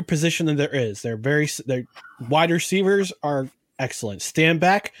every position that there is, their wide receivers are excellent. Stand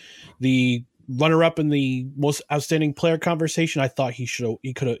back, the runner-up in the most outstanding player conversation, I thought he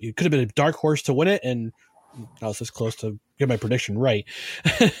could have been a dark horse to win it, and I was this close to get my prediction right.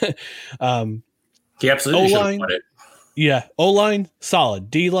 He absolutely should have won it. Yeah, O-line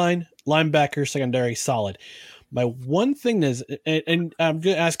solid, D-line, linebacker, secondary solid. My one thing is, and I'm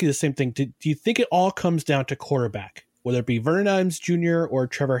going to ask you the same thing. Do you think it all comes down to quarterback, whether it be Vernon Adams Jr. or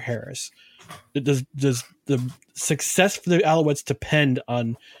Trevor Harris? Does the success for the Alouettes depend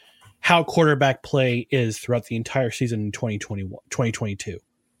on how quarterback play is throughout the entire season in 2022?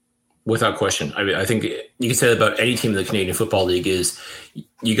 Without question. I mean, I think you can say that about any team in the Canadian Football League is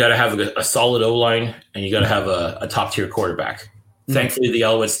you got to have a solid O-line and you got to have a top-tier quarterback. Mm-hmm. Thankfully, the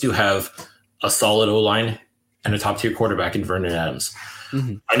Alouettes do have a solid O-line and a top-tier quarterback in Vernon Adams.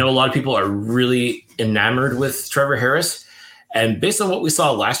 Mm-hmm. I know a lot of people are really enamored with Trevor Harris, and based on what we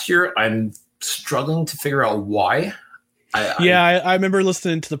saw last year, I'm struggling to figure out why. I remember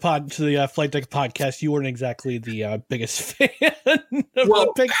listening to the Flight Deck podcast. You weren't exactly the biggest fan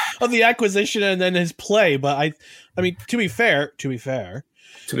of the acquisition and then his play, but I mean, to be fair,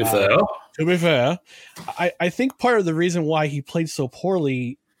 I think part of the reason why he played so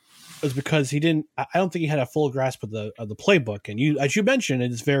poorly was because I don't think he had a full grasp of the playbook. And as you mentioned,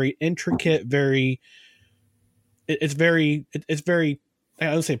 it's very intricate, it's very, I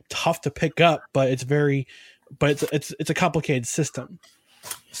don't say tough to pick up, but it's a complicated system.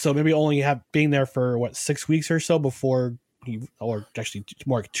 So maybe only being there for 6 weeks or so before or actually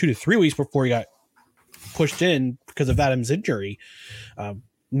more like 2 to 3 weeks before he got pushed in because of Adams' injury,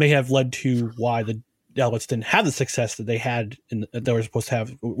 may have led to why the Alouettes didn't have the success that they had that they were supposed to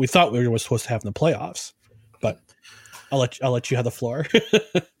have. We thought we were supposed to have in the playoffs, but I'll let you have the floor.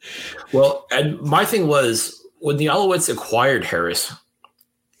 Well, and my thing was when the Alouettes acquired Harris,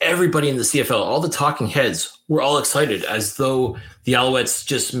 everybody in the CFL, all the talking heads were all excited as though the Alouettes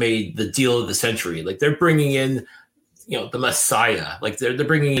just made the deal of the century. Like they're bringing in, the Messiah. Like they're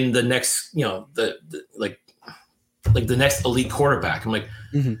bringing in the next, the next elite quarterback. I'm like,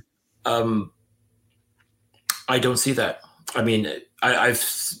 I don't see that. I mean, I've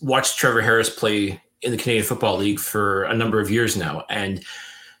watched Trevor Harris play in the Canadian Football League for a number of years now, and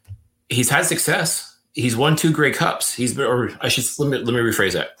he's had success. He's won 2 Grey Cups. Let me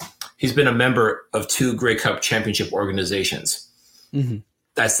rephrase that. He's been a member of 2 Grey Cup championship organizations. Mm-hmm.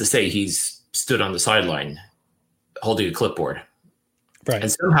 That's to say he's stood on the sideline holding a clipboard. Right.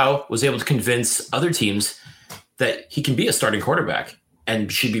 And somehow was able to convince other teams that he can be a starting quarterback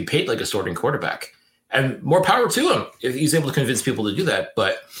and should be paid like a starting quarterback. And more power to him if he's able to convince people to do that.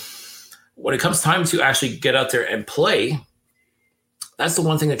 But when it comes time to actually get out there and play, that's the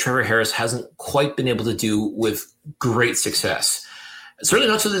one thing that Trevor Harris hasn't quite been able to do with great success.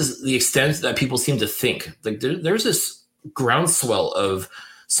 Certainly not to the extent that people seem to think. Like there's this groundswell of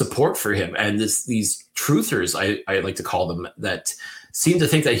support for him and these truthers, I like to call them, that seem to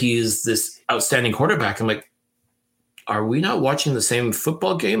think that he is this outstanding quarterback. I'm like, are we not watching the same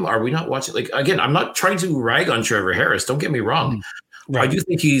football game? Are we not watching? Like, again, I'm not trying to rag on Trevor Harris. Don't get me wrong. Right. I do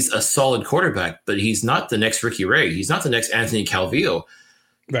think he's a solid quarterback, but he's not the next Ricky Ray. He's not the next Anthony Calvillo.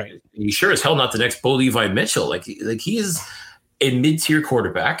 Right. He's sure as hell not the next Bo Levi Mitchell. Like he is a mid-tier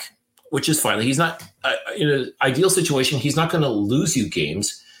quarterback, which is fine. Like, he's not in an ideal situation. He's not going to lose you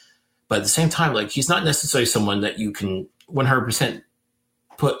games, but at the same time, like, he's not necessarily someone that you can 100%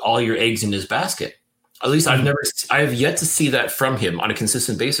 put all your eggs in his basket. At least I have yet to see that from him on a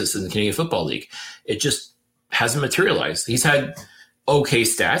consistent basis in the Canadian Football League. It just hasn't materialized. He's had okay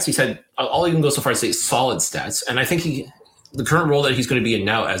stats. He's had, I'll even go so far as to say solid stats. And I think the current role that he's going to be in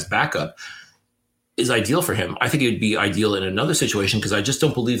now as backup is ideal for him. I think it would be ideal in another situation because I just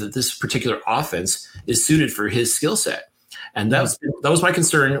don't believe that this particular offense is suited for his skill set. And that was my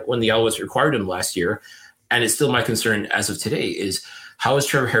concern when the Alouettes acquired him last year. And it's still my concern as of today is how is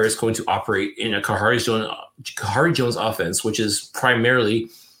Trevor Harris going to operate in a Kahari Jones offense, which is primarily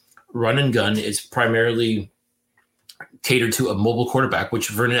run and gun. It's primarily catered to a mobile quarterback, which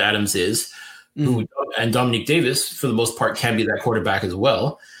Vernon Adams is, and Dominique Davis, for the most part, can be that quarterback as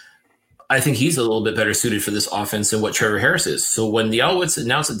well. I think he's a little bit better suited for this offense than what Trevor Harris is. So when the Alouettes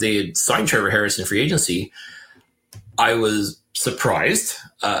announced that they had signed Trevor Harris in free agency, I was surprised,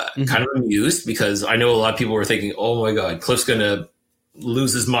 kind of amused, because I know a lot of people were thinking, oh my God, Cliff's going to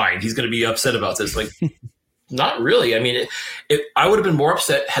lose his mind. He's going to be upset about this. Like, not really. I mean, I would have been more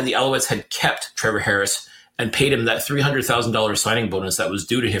upset had the Alouettes had kept Trevor Harris and paid him that $300,000 signing bonus that was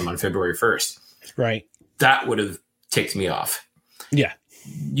due to him on February 1st. Right. That would have ticked me off. Yeah.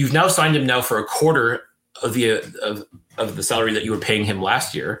 You've now signed him now for a quarter of the salary that you were paying him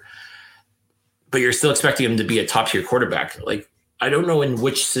last year, but you're still expecting him to be a top-tier quarterback. Like, I don't know in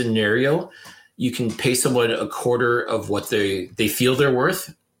which scenario you can pay someone a quarter of what they feel they're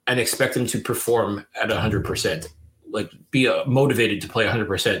worth and expect them to perform at 100%, like be motivated to play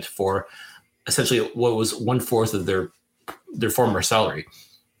 100% for essentially what was 1/4 of their former salary.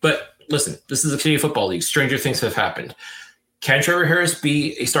 But listen, this is the Canadian Football League. Stranger things have happened. Can Trevor Harris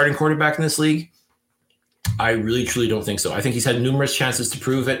be a starting quarterback in this league? I really, truly don't think so. I think he's had numerous chances to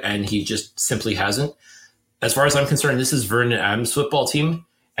prove it, and he just simply hasn't. As far as I'm concerned, this is Vernon Adams' football team,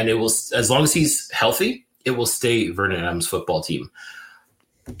 and it will, as long as he's healthy, it will stay Vernon Adams' football team.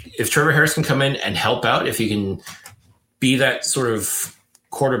 If Trevor Harris can come in and help out, if he can be that sort of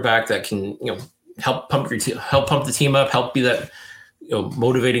quarterback that can, help pump the team up, help be that,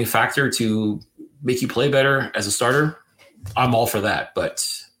 motivating factor to make you play better as a starter, I'm all for that. But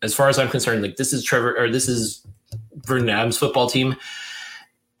as far as I'm concerned, like, this is Vernon Adams' football team,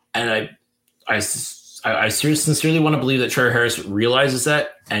 and I sincerely want to believe that Trevor Harris realizes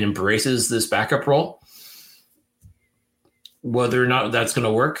that and embraces this backup role. Whether or not that's going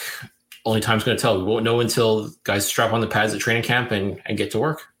to work, only time's going to tell. We won't know until guys strap on the pads at training camp and get to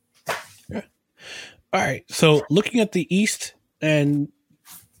work. Yeah. All right. So looking at the East and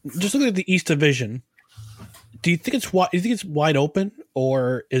just looking at the East Division, do you think it's wide open,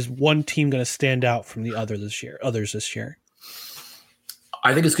 or is one team going to stand out from the others this year?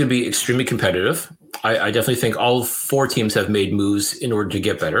 I think it's going to be extremely competitive. I definitely think all 4 teams have made moves in order to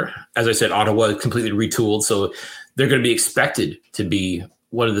get better. As I said, Ottawa completely retooled, so they're going to be expected to be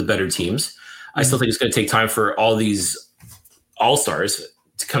one of the better teams. I still think it's going to take time for all these all-stars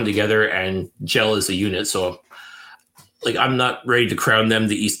to come together and gel as a unit. So, I'm not ready to crown them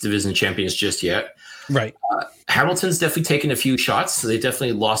the East Division champions just yet. Right. Hamilton's definitely taken a few shots. So they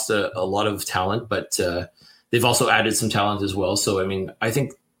definitely lost a lot of talent, but they've also added some talent as well. So, I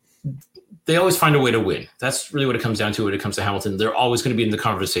think they always find a way to win. That's really what it comes down to when it comes to Hamilton. They're always going to be in the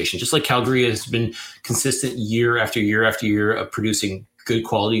conversation. Just like Calgary has been consistent year after year after year of producing good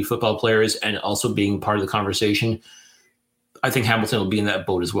quality football players and also being part of the conversation. I think Hamilton will be in that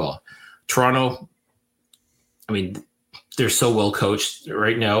boat as well. Toronto, they're so well coached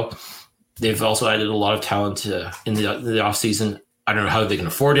right now. They've also added a lot of talent in the offseason. I don't know how they can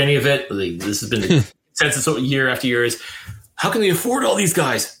afford any of it. This has been the consensus year after year is, how can they afford all these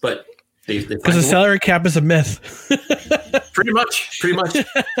guys? But because the salary cap is a myth. pretty much.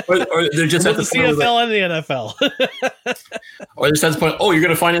 Or they're just at the CFL and the NFL. Or they're just at the point, oh, you're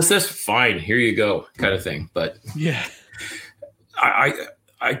going to finance this? Fine, here you go, kind of thing. But yeah, I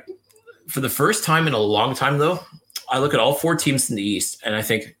for the first time in a long time, though, I look at all 4 teams in the East, and I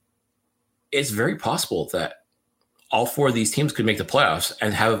think it's very possible that all 4 of these teams could make the playoffs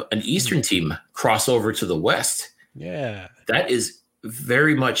and have an Eastern team cross over to the West. Yeah. That is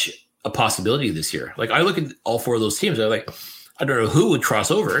very much a possibility this year. I look at all 4 of those teams. I don't know who would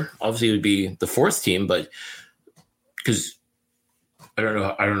cross over. Obviously, it would be the 4th team, but because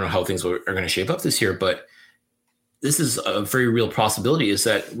I don't know how things are going to shape up this year, but this is a very real possibility, is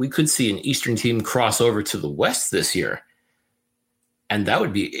that we could see an Eastern team cross over to the West this year. And that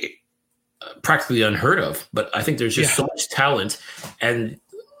would be practically unheard of. But I think there's just so much talent and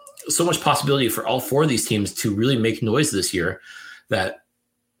so much possibility for all four of these teams to really make noise this year that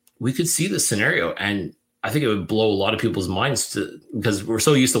we could see this scenario. And I think it would blow a lot of people's minds because we're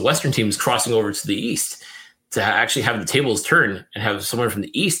so used to Western teams crossing over to the East, to actually have the tables turn and have someone from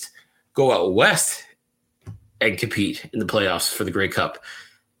the East go out West and compete in the playoffs for the Grey Cup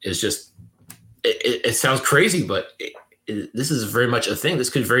is just, it sounds crazy, but this is very much a thing. This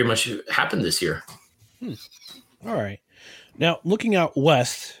could very much happen this year. All right. Now, looking out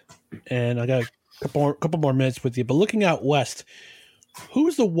West, and I got a couple more minutes with you, but looking out West,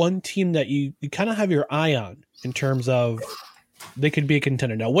 who's the one team that you kind of have your eye on in terms of they could be a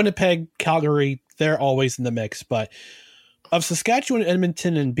contender? Now, Winnipeg, Calgary, they're always in the mix, but of Saskatchewan,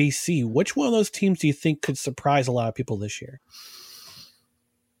 Edmonton, and BC, which one of those teams do you think could surprise a lot of people this year?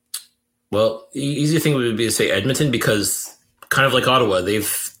 Well, the easier thing would be to say Edmonton, because kind of like Ottawa,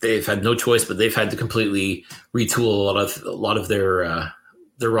 they've had no choice, but they've had to completely retool a lot of their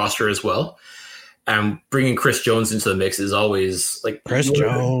roster as well. And bringing Chris Jones into the mix is always like Chris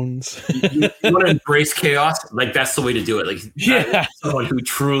Jones. you want to embrace chaos, like that's the way to do it. Like someone who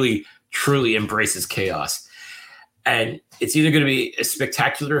truly embraces chaos. And it's either going to be a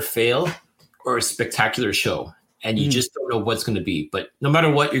spectacular fail or a spectacular show. And you just don't know what's going to be. But no matter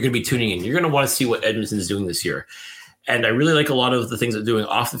what, you're going to be tuning in. You're going to want to see what Edmonton's doing this year. And I really like a lot of the things they're doing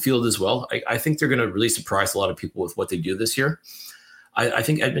off the field as well. I think they're going to really surprise a lot of people with what they do this year. I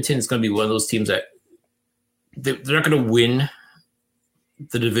think Edmonton is going to be one of those teams that they're not going to win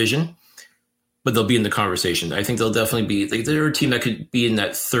the division, but they'll be in the conversation. I think they'll definitely be like, they're a team that could be in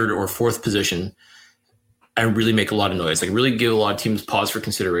that third or fourth position and really make a lot of noise, like really give a lot of teams pause for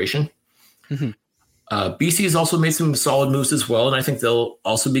consideration. Mm-hmm. BC has also made some solid moves as well, and I think they'll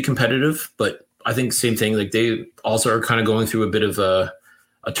also be competitive. But I think same thing, like they also are kind of going through a bit of a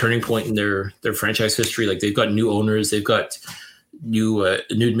turning point in their franchise history. Like they've got new owners, they've got new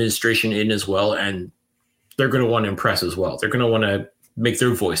administration in as well, and they're going to want to impress as well. They're going to want to make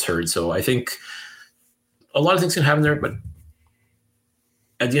their voice heard. So I think a lot of things can happen there, but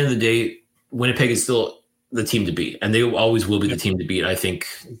at the end of the day, Winnipeg is still the team to beat, and they always will be the team to beat. I think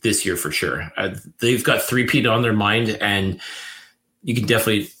this year for sure. They've got three-peat on their mind, and you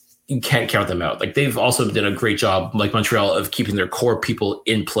can't count them out. Like they've also done a great job, like Montreal, of keeping their core people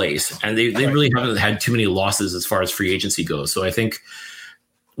in place, and they really haven't had too many losses as far as free agency goes. So I think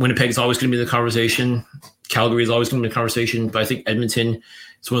Winnipeg is always going to be in the conversation. Calgary is always going to be in the conversation, but I think Edmonton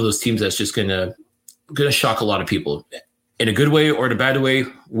is one of those teams that's just going to shock a lot of people in a good way or in a bad way.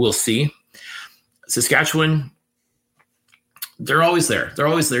 We'll see. Saskatchewan, they're always there. They're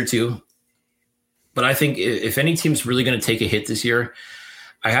always there too. But I think if any team's really going to take a hit this year,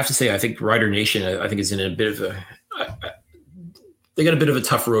 I have to say, I think Rider Nation, I think is in a bit of they got a bit of a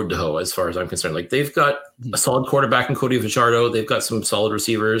tough road to hoe as far as I'm concerned. Like they've got a solid quarterback in Cody Fajardo. They've got some solid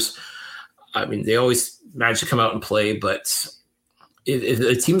receivers. I mean, they always manage to come out and play, but if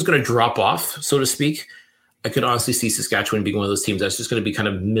a team's going to drop off, so to speak, I could honestly see Saskatchewan being one of those teams that's just going to be kind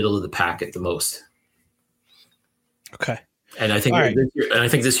of middle of the pack at the most. Okay. And I think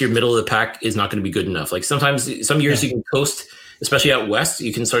this year, middle of the pack is not going to be good enough. Like sometimes, some years you can coast, especially out west,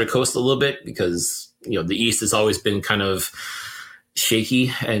 you can sort of coast a little bit because, the East has always been kind of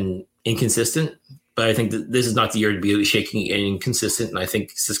shaky and inconsistent. But I think that this is not the year to be shaky and inconsistent. And I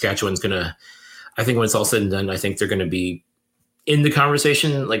think Saskatchewan's I think when it's all said and done, I think they're going to be in the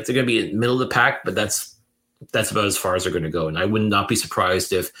conversation. Like they're going to be in the middle of the pack, but that's about as far as they're going to go. And I would not be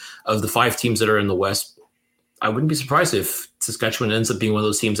surprised if, of the 5 teams that are in the West, I wouldn't be surprised if Saskatchewan ends up being one of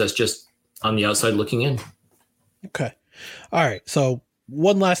those teams that's just on the outside looking in. Okay. All right. So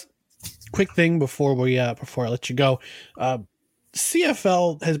one last quick thing before I let you go.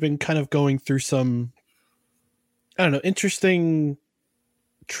 CFL has been kind of going through some, interesting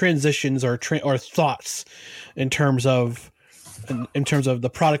transitions or thoughts in terms of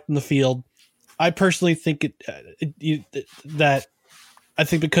the product in the field. I personally think that I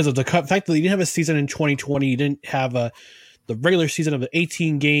think because of the fact that you didn't have a season in 2020, you didn't have the regular season of the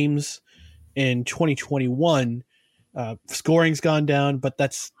 18 games in 2021. Scoring's gone down, but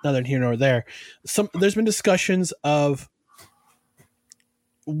that's neither here nor there. There's been discussions of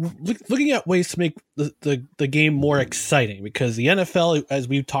looking at ways to make the game more exciting, because the NFL, as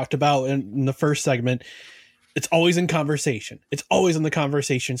we've talked about in the first segment, it's always in conversation. It's always in the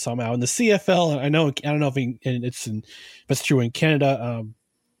conversation somehow. And the CFL, I don't know if it's true in Canada.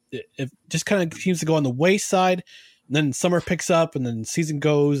 It just kind of seems to go on the wayside. then summer picks up, and then season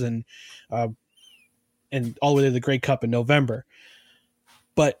goes, and all the way to the Grey Cup in November.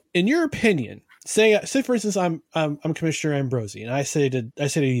 But in your opinion, say for instance, I'm Commissioner Ambrosi, and I say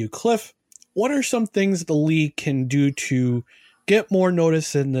to you, Cliff, what are some things that the league can do to get more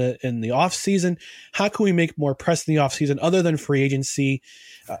notice in the off season? How can we make more press in the off season other than free agency?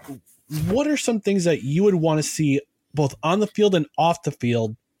 What are some things that you would want to see both on the field and off the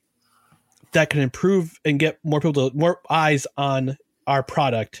field that can improve and get more eyes on our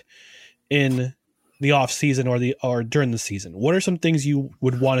product in the off season or during the season? What are some things you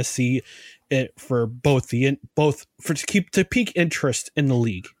would want to see for to pique interest in the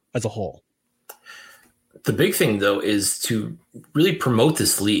league as a whole? The big thing, though, is to really promote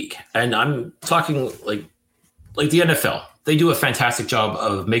this league. And I'm talking like the NFL. They do a fantastic job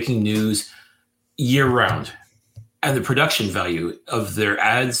of making news year round. And the production value of their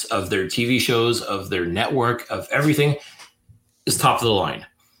ads, of their TV shows, of their network, of everything is top of the line.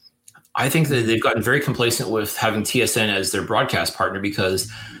 I think that they've gotten very complacent with having TSN as their broadcast partner,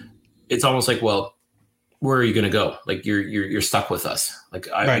 because it's almost like, well, where are you going to go? Like you're stuck with us.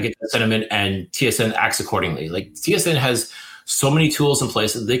 Like I get that sentiment, and TSN acts accordingly. Like TSN has so many tools in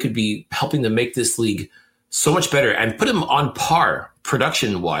place that they could be helping to make this league so much better and put them on par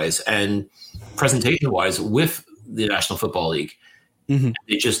production wise and presentation wise with the National Football League. Mm-hmm.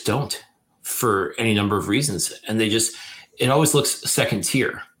 They just don't, for any number of reasons. And it always looks second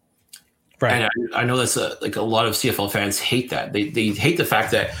tier. Right. And I know that's a lot of CFL fans hate that. They hate the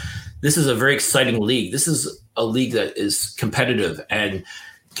fact that this is a very exciting league. This is a league that is competitive and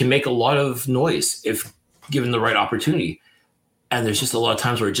can make a lot of noise if given the right opportunity. And there's just a lot of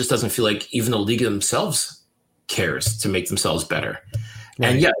times where it just doesn't feel like even the league themselves cares to make themselves better.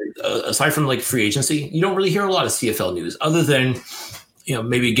 Right. And yeah, aside from like free agency, you don't really hear a lot of CFL news other than,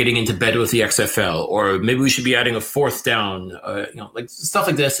 maybe getting into bed with the XFL, or maybe we should be adding a fourth down, like stuff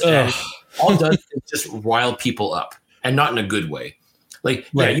like this. And all it does is just rile people up, and not in a good way. Like,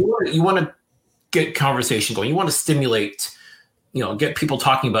 right. You want to get conversation going. You want to stimulate, get people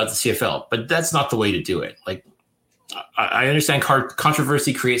talking about the CFL, but that's not the way to do it. Like, I understand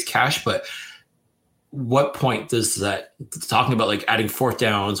controversy creates cash, but what point does that, talking about like adding fourth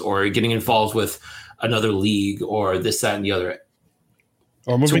downs or getting involved with another league or this, that, and the other,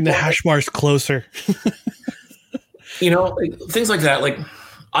 or moving the hash marks closer, like, things like that. Like,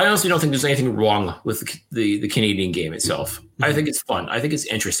 I honestly don't think there's anything wrong with the Canadian game itself. Mm-hmm. I think it's fun. I think it's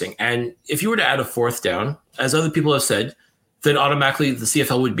interesting. And if you were to add a fourth down, as other people have said, then automatically the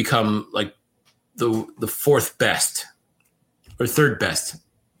CFL would become like the fourth best or third best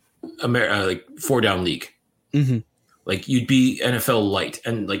like 4-down league. Mm-hmm. Like you'd be NFL light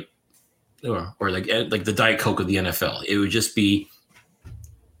and like, or like the Diet Coke of the NFL. It would just be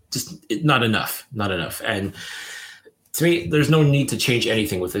not enough. And to me, there's no need to change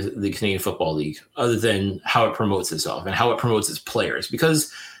anything with the Canadian Football League other than how it promotes itself and how it promotes its players,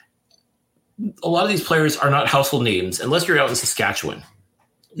 because a lot of these players are not household names unless you're out in Saskatchewan,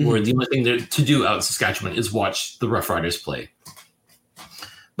 where the only thing to do out in Saskatchewan is watch the Rough Riders play.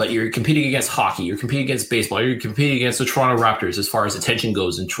 But you're competing against hockey, you're competing against baseball, you're competing against the Toronto Raptors as far as attention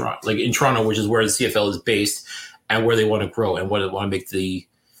goes in Toronto, like in Toronto, which is where the CFL is based and where they want to grow and what they want to make the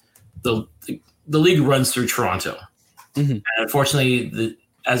league runs through Toronto. Mm-hmm. And unfortunately,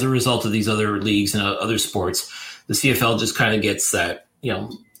 as a result of these other leagues and other sports, the CFL just kind of gets that,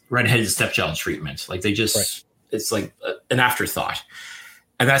 redheaded stepchild treatment. Like they just, It's like an afterthought,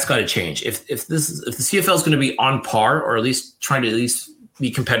 and that's got to change. If the CFL is going to be on par, or at least trying to at least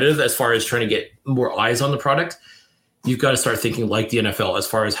be competitive as far as trying to get more eyes on the product, you've got to start thinking like the NFL as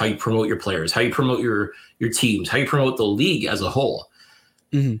far as how you promote your players, how you promote your teams, how you promote the league as a whole.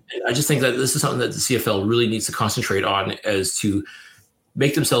 Mm-hmm. I just think that this is something that the CFL really needs to concentrate on, as to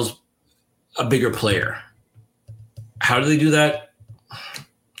make themselves a bigger player. How do they do that?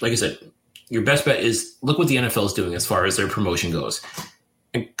 Like I said, your best bet is look what the NFL is doing as far as their promotion goes,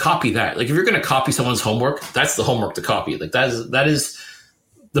 and copy that. Like if you're going to copy someone's homework, that's the homework to copy. Like that is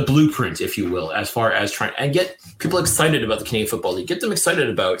the blueprint, if you will, as far as trying and get people excited about the Canadian Football League. Get them excited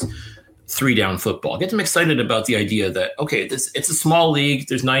about 3-down football. Get them excited about the idea that, okay, it's a small league.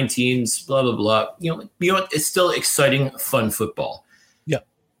 There's 9 teams, blah, blah, blah. You know what? It's still exciting, fun football. Yeah.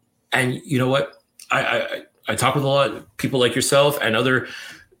 And you know what? I talk with a lot of people like yourself and other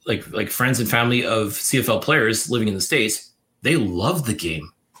like friends and family of CFL players living in the States. They love the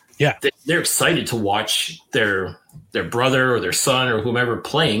game. Yeah. They're excited to watch their brother or their son or whomever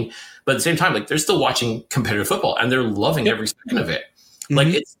playing. But at the same time, like they're still watching competitive football and they're loving every second of it. Mm-hmm. Like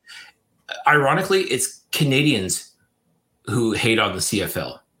it's, ironically, it's Canadians who hate on the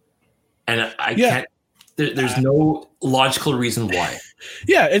CFL, and There's no logical reason why.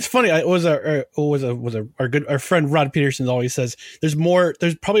 Yeah, it's funny. Our friend Rod Peterson always says there's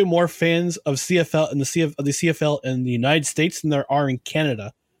probably more fans of CFL and the CFL in the United States than there are in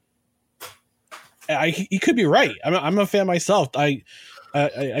Canada. He could be right. I'm a fan myself. I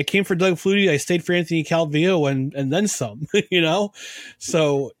came for Doug Flutie. I stayed for Anthony Calvillo and then some.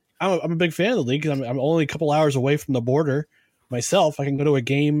 So I'm a big fan of the league because I'm only a couple hours away from the border myself. I can go to a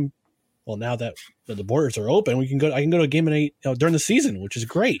game. Well, now that the borders are open, I can go to a game during the season, which is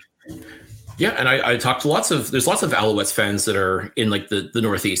great. Yeah, and I talked to there's lots of Alouettes fans that are in like the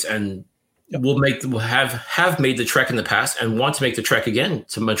Northeast and will have made the trek in the past and want to make the trek again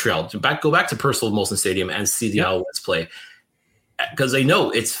to Montreal to go back to Percival Molson Stadium and see the Alouettes play because they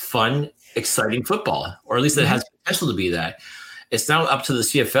know it's fun, exciting football, or at least it has potential to be that. It's now up to the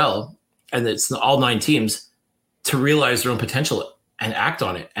CFL and it's all 9 teams to realize their own potential and act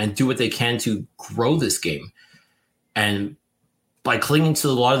on it and do what they can to grow this game. And by clinging to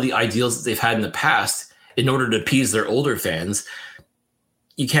a lot of the ideals that they've had in the past in order to appease their older fans,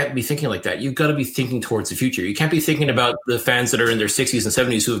 you can't be thinking like that. You've got to be thinking towards the future. You can't be thinking about the fans that are in their 60s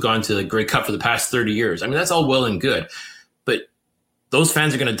and 70s who have gone to the Grey Cup for the past 30 years. I mean, that's all well and good, but those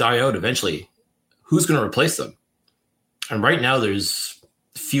fans are going to die out eventually. Who's going to replace them? And right now there's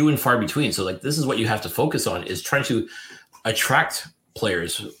few and far between. So like, this is what you have to focus on, is trying to attract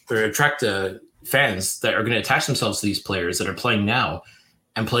players or attract fans that are going to attach themselves to these players that are playing now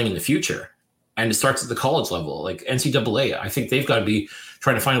and playing in the future. And it starts at the college level, like NCAA. I think they've got to be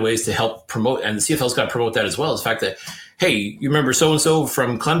trying to find ways to help promote, and the CFL's got to promote that as well. Is the fact that, hey, you remember so-and-so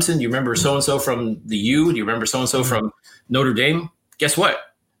from Clemson? You remember so-and-so from the U? Do you remember so-and-so from Notre Dame? Guess what?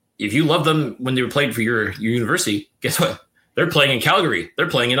 If you love them when they were playing for your university, guess what? They're playing in Calgary. They're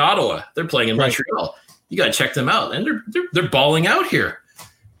playing in Ottawa. They're playing in Montreal. You got to check them out. And they're balling out here.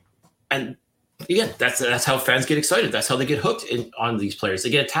 And again, that's how fans get excited. That's how they get hooked on these players. They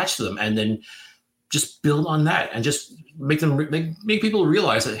get attached to them and then just build on that and just make people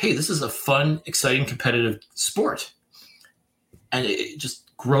realize that, hey, this is a fun, exciting, competitive sport. And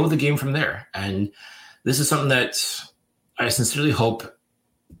just grow the game from there. And this is something that I sincerely hope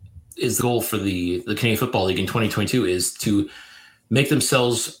is the goal for the Canadian Football League in 2022, is to make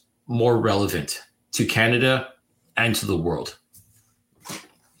themselves more relevant to Canada and to the world.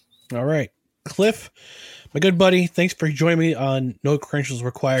 All right. Cliff, my good buddy, thanks for joining me on No Credentials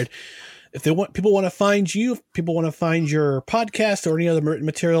Required. If people want to find you, if people want to find your podcast or any other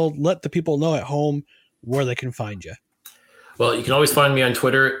material, let the people know at home where they can find you. Well, you can always find me on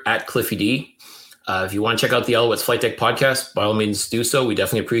Twitter at CliffyD. If you want to check out the Alouettes Flight Deck podcast, by all means do so. We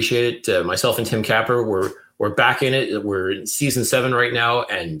definitely appreciate it. Myself and Tim Capper, we're back in it. We're in season 7 right now,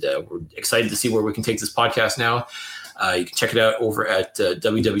 and we're excited to see where we can take this podcast now. You can check it out over at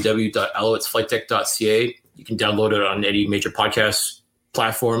www.alouettesflightdeck.ca. You can download it on any major podcast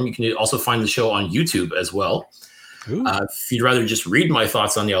platform. You can also find the show on YouTube as well. If you'd rather just read my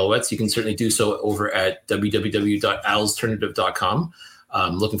thoughts on the Alouettes, you can certainly do so over at www.alsternative.com.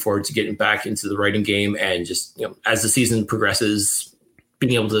 I'm looking forward to getting back into the writing game and just, as the season progresses,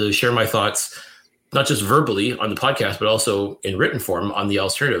 being able to share my thoughts, not just verbally on the podcast, but also in written form on the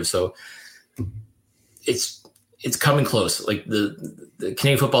Alternative. So it's coming close. Like the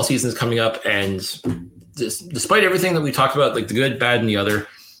Canadian football season is coming up, and despite everything that we talked about, like the good, bad, and the other,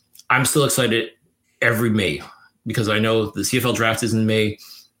 I'm still excited every May because I know the CFL draft is in May.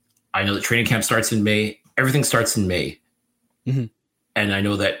 I know that training camp starts in May. Everything starts in May. Mm-hmm. And I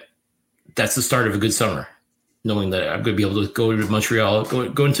know that that's the start of a good summer, knowing that I'm going to be able to go to Montreal,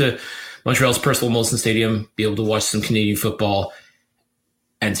 go into Montreal's Percival Molson Stadium, be able to watch some Canadian football.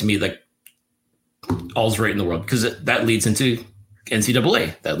 And to me, like, all's right in the world, because that leads into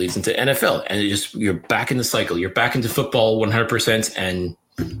NCAA, that leads into NFL, and you're back in the cycle. You're back into football 100%. And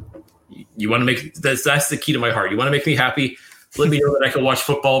you want to make, that's the key to my heart. You want to make me happy. Let me know that I can watch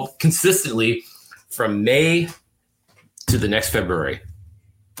football consistently from May to the next February.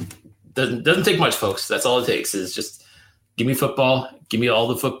 Doesn't take much, folks. That's all it takes, is just give me football, give me all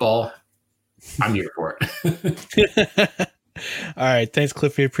the football. I'm here for it. All right. Thanks,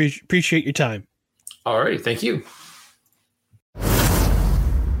 Cliffy. Appreciate your time. All right. Thank you.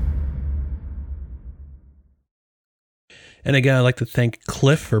 And again, I'd like to thank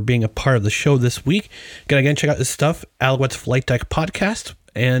Cliff for being a part of the show this week. Again, check out this stuff, Alouettes Flight Deck podcast,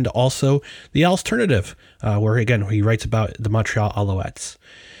 and also the Alternative, where, again, he writes about the Montreal Alouettes.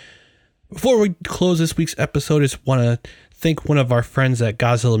 Before we close this week's episode, I just want to thank one of our friends at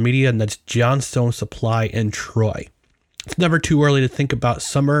Godzilla Media, and that's Johnstone Supply in Troy. It's never too early to think about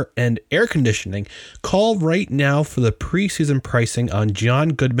summer and air conditioning. Call right now for the preseason pricing on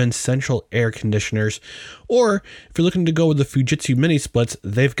John Goodman Central Air Conditioners. Or if you're looking to go with the Fujitsu mini splits,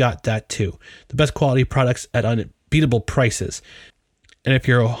 they've got that too. The best quality products at unbeatable prices. And if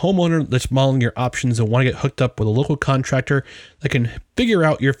you're a homeowner that's modeling your options and want to get hooked up with a local contractor that can figure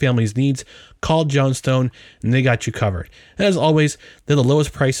out your family's needs, call Johnstone and they got you covered. And as always, they're the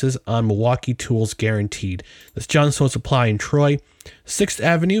lowest prices on Milwaukee tools guaranteed. That's Johnstone Supply in Troy, 6th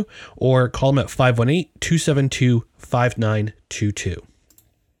Avenue, or call them at 518-272-5922.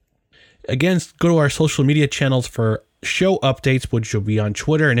 Again, go to our social media channels for show updates, which will be on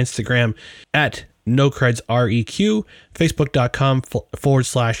Twitter and Instagram at NoCredsREQ,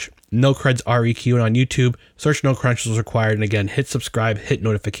 Facebook.com/NoCredsREQ, and on YouTube, search No Credentials Required. And again, hit subscribe, hit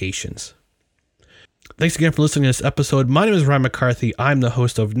notifications. Thanks again for listening to this episode. My name is Ryan McCarthy. I'm the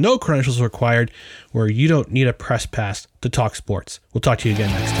host of No Credentials Required, where you don't need a press pass to talk sports. We'll talk to you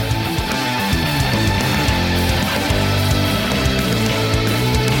again next time.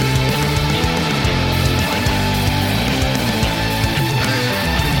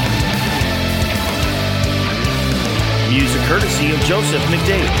 Music courtesy of Joseph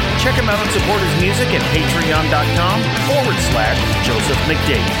McDade. Check him out and support his music at patreon.com/Joseph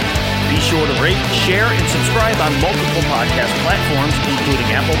McDade. Be sure to rate, share, and subscribe on multiple podcast platforms, including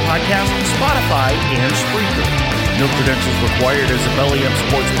Apple Podcasts, Spotify, and Spreaker. No Credentials Required is a Belly Up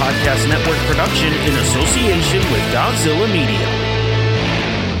Sports Podcast Network production in association with Godzilla Media.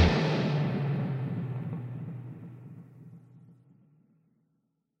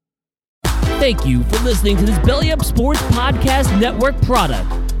 Thank you for listening to this Belly Up Sports Podcast Network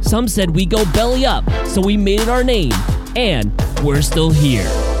product. Some said we go belly up, so we made it our name, and we're still here.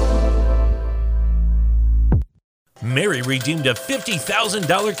 Mary redeemed a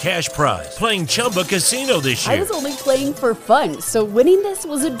 $50,000 cash prize playing Chumba Casino this year. I was only playing for fun, so winning this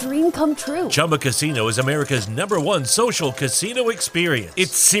was a dream come true. Chumba Casino is America's #1 social casino experience.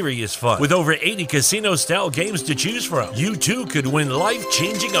 It's serious fun. With over 80 casino-style games to choose from, you too could win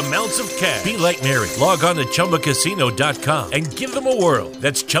life-changing amounts of cash. Be like Mary. Log on to ChumbaCasino.com and give them a whirl.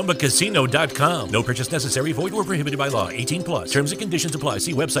 That's ChumbaCasino.com. No purchase necessary. Void where prohibited by law. 18+. Terms and conditions apply.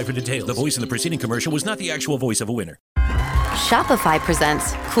 See website for details. The voice in the preceding commercial was not the actual voice of a winner. Shopify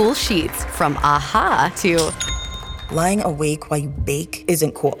presents cool sheets from AHA to lying awake while you bake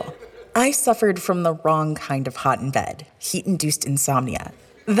isn't cool. I suffered from the wrong kind of hot in bed, heat-induced insomnia.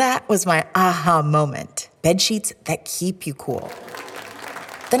 That was my aha moment. Bed sheets that keep you cool.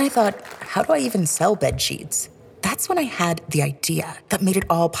 Then I thought, how do I even sell bed sheets? That's when I had the idea that made it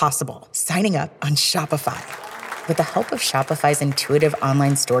all possible, signing up on Shopify. With the help of Shopify's intuitive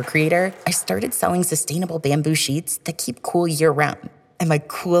online store creator, I started selling sustainable bamboo sheets that keep cool year-round. And my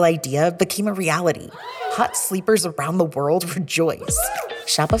cool idea became a reality. Hot sleepers around the world rejoice.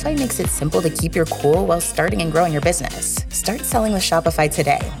 Shopify makes it simple to keep your cool while starting and growing your business. Start selling with Shopify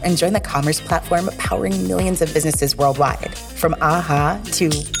today and join the commerce platform powering millions of businesses worldwide. From AHA to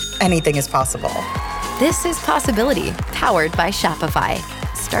anything is possible. This is Possibility, powered by Shopify.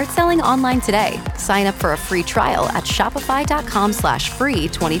 Start selling online today. Sign up for a free trial at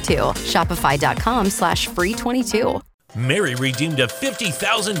shopify.com/free22. Shopify.com/free22. Mary redeemed a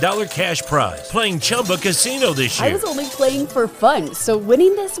 $50,000 cash prize playing Chumba Casino this year. I was only playing for fun, so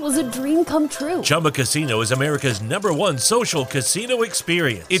winning this was a dream come true. Chumba Casino is America's #1 social casino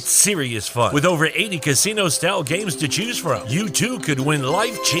experience. It's serious fun. With over 80 casino-style games to choose from, you too could win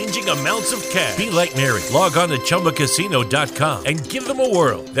life-changing amounts of cash. Be like Mary. Log on to ChumbaCasino.com and give them a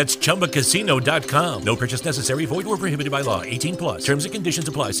whirl. That's ChumbaCasino.com. No purchase necessary. Void where prohibited by law. 18+. Terms and conditions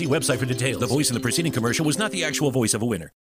apply. See website for details. The voice in the preceding commercial was not the actual voice of a winner.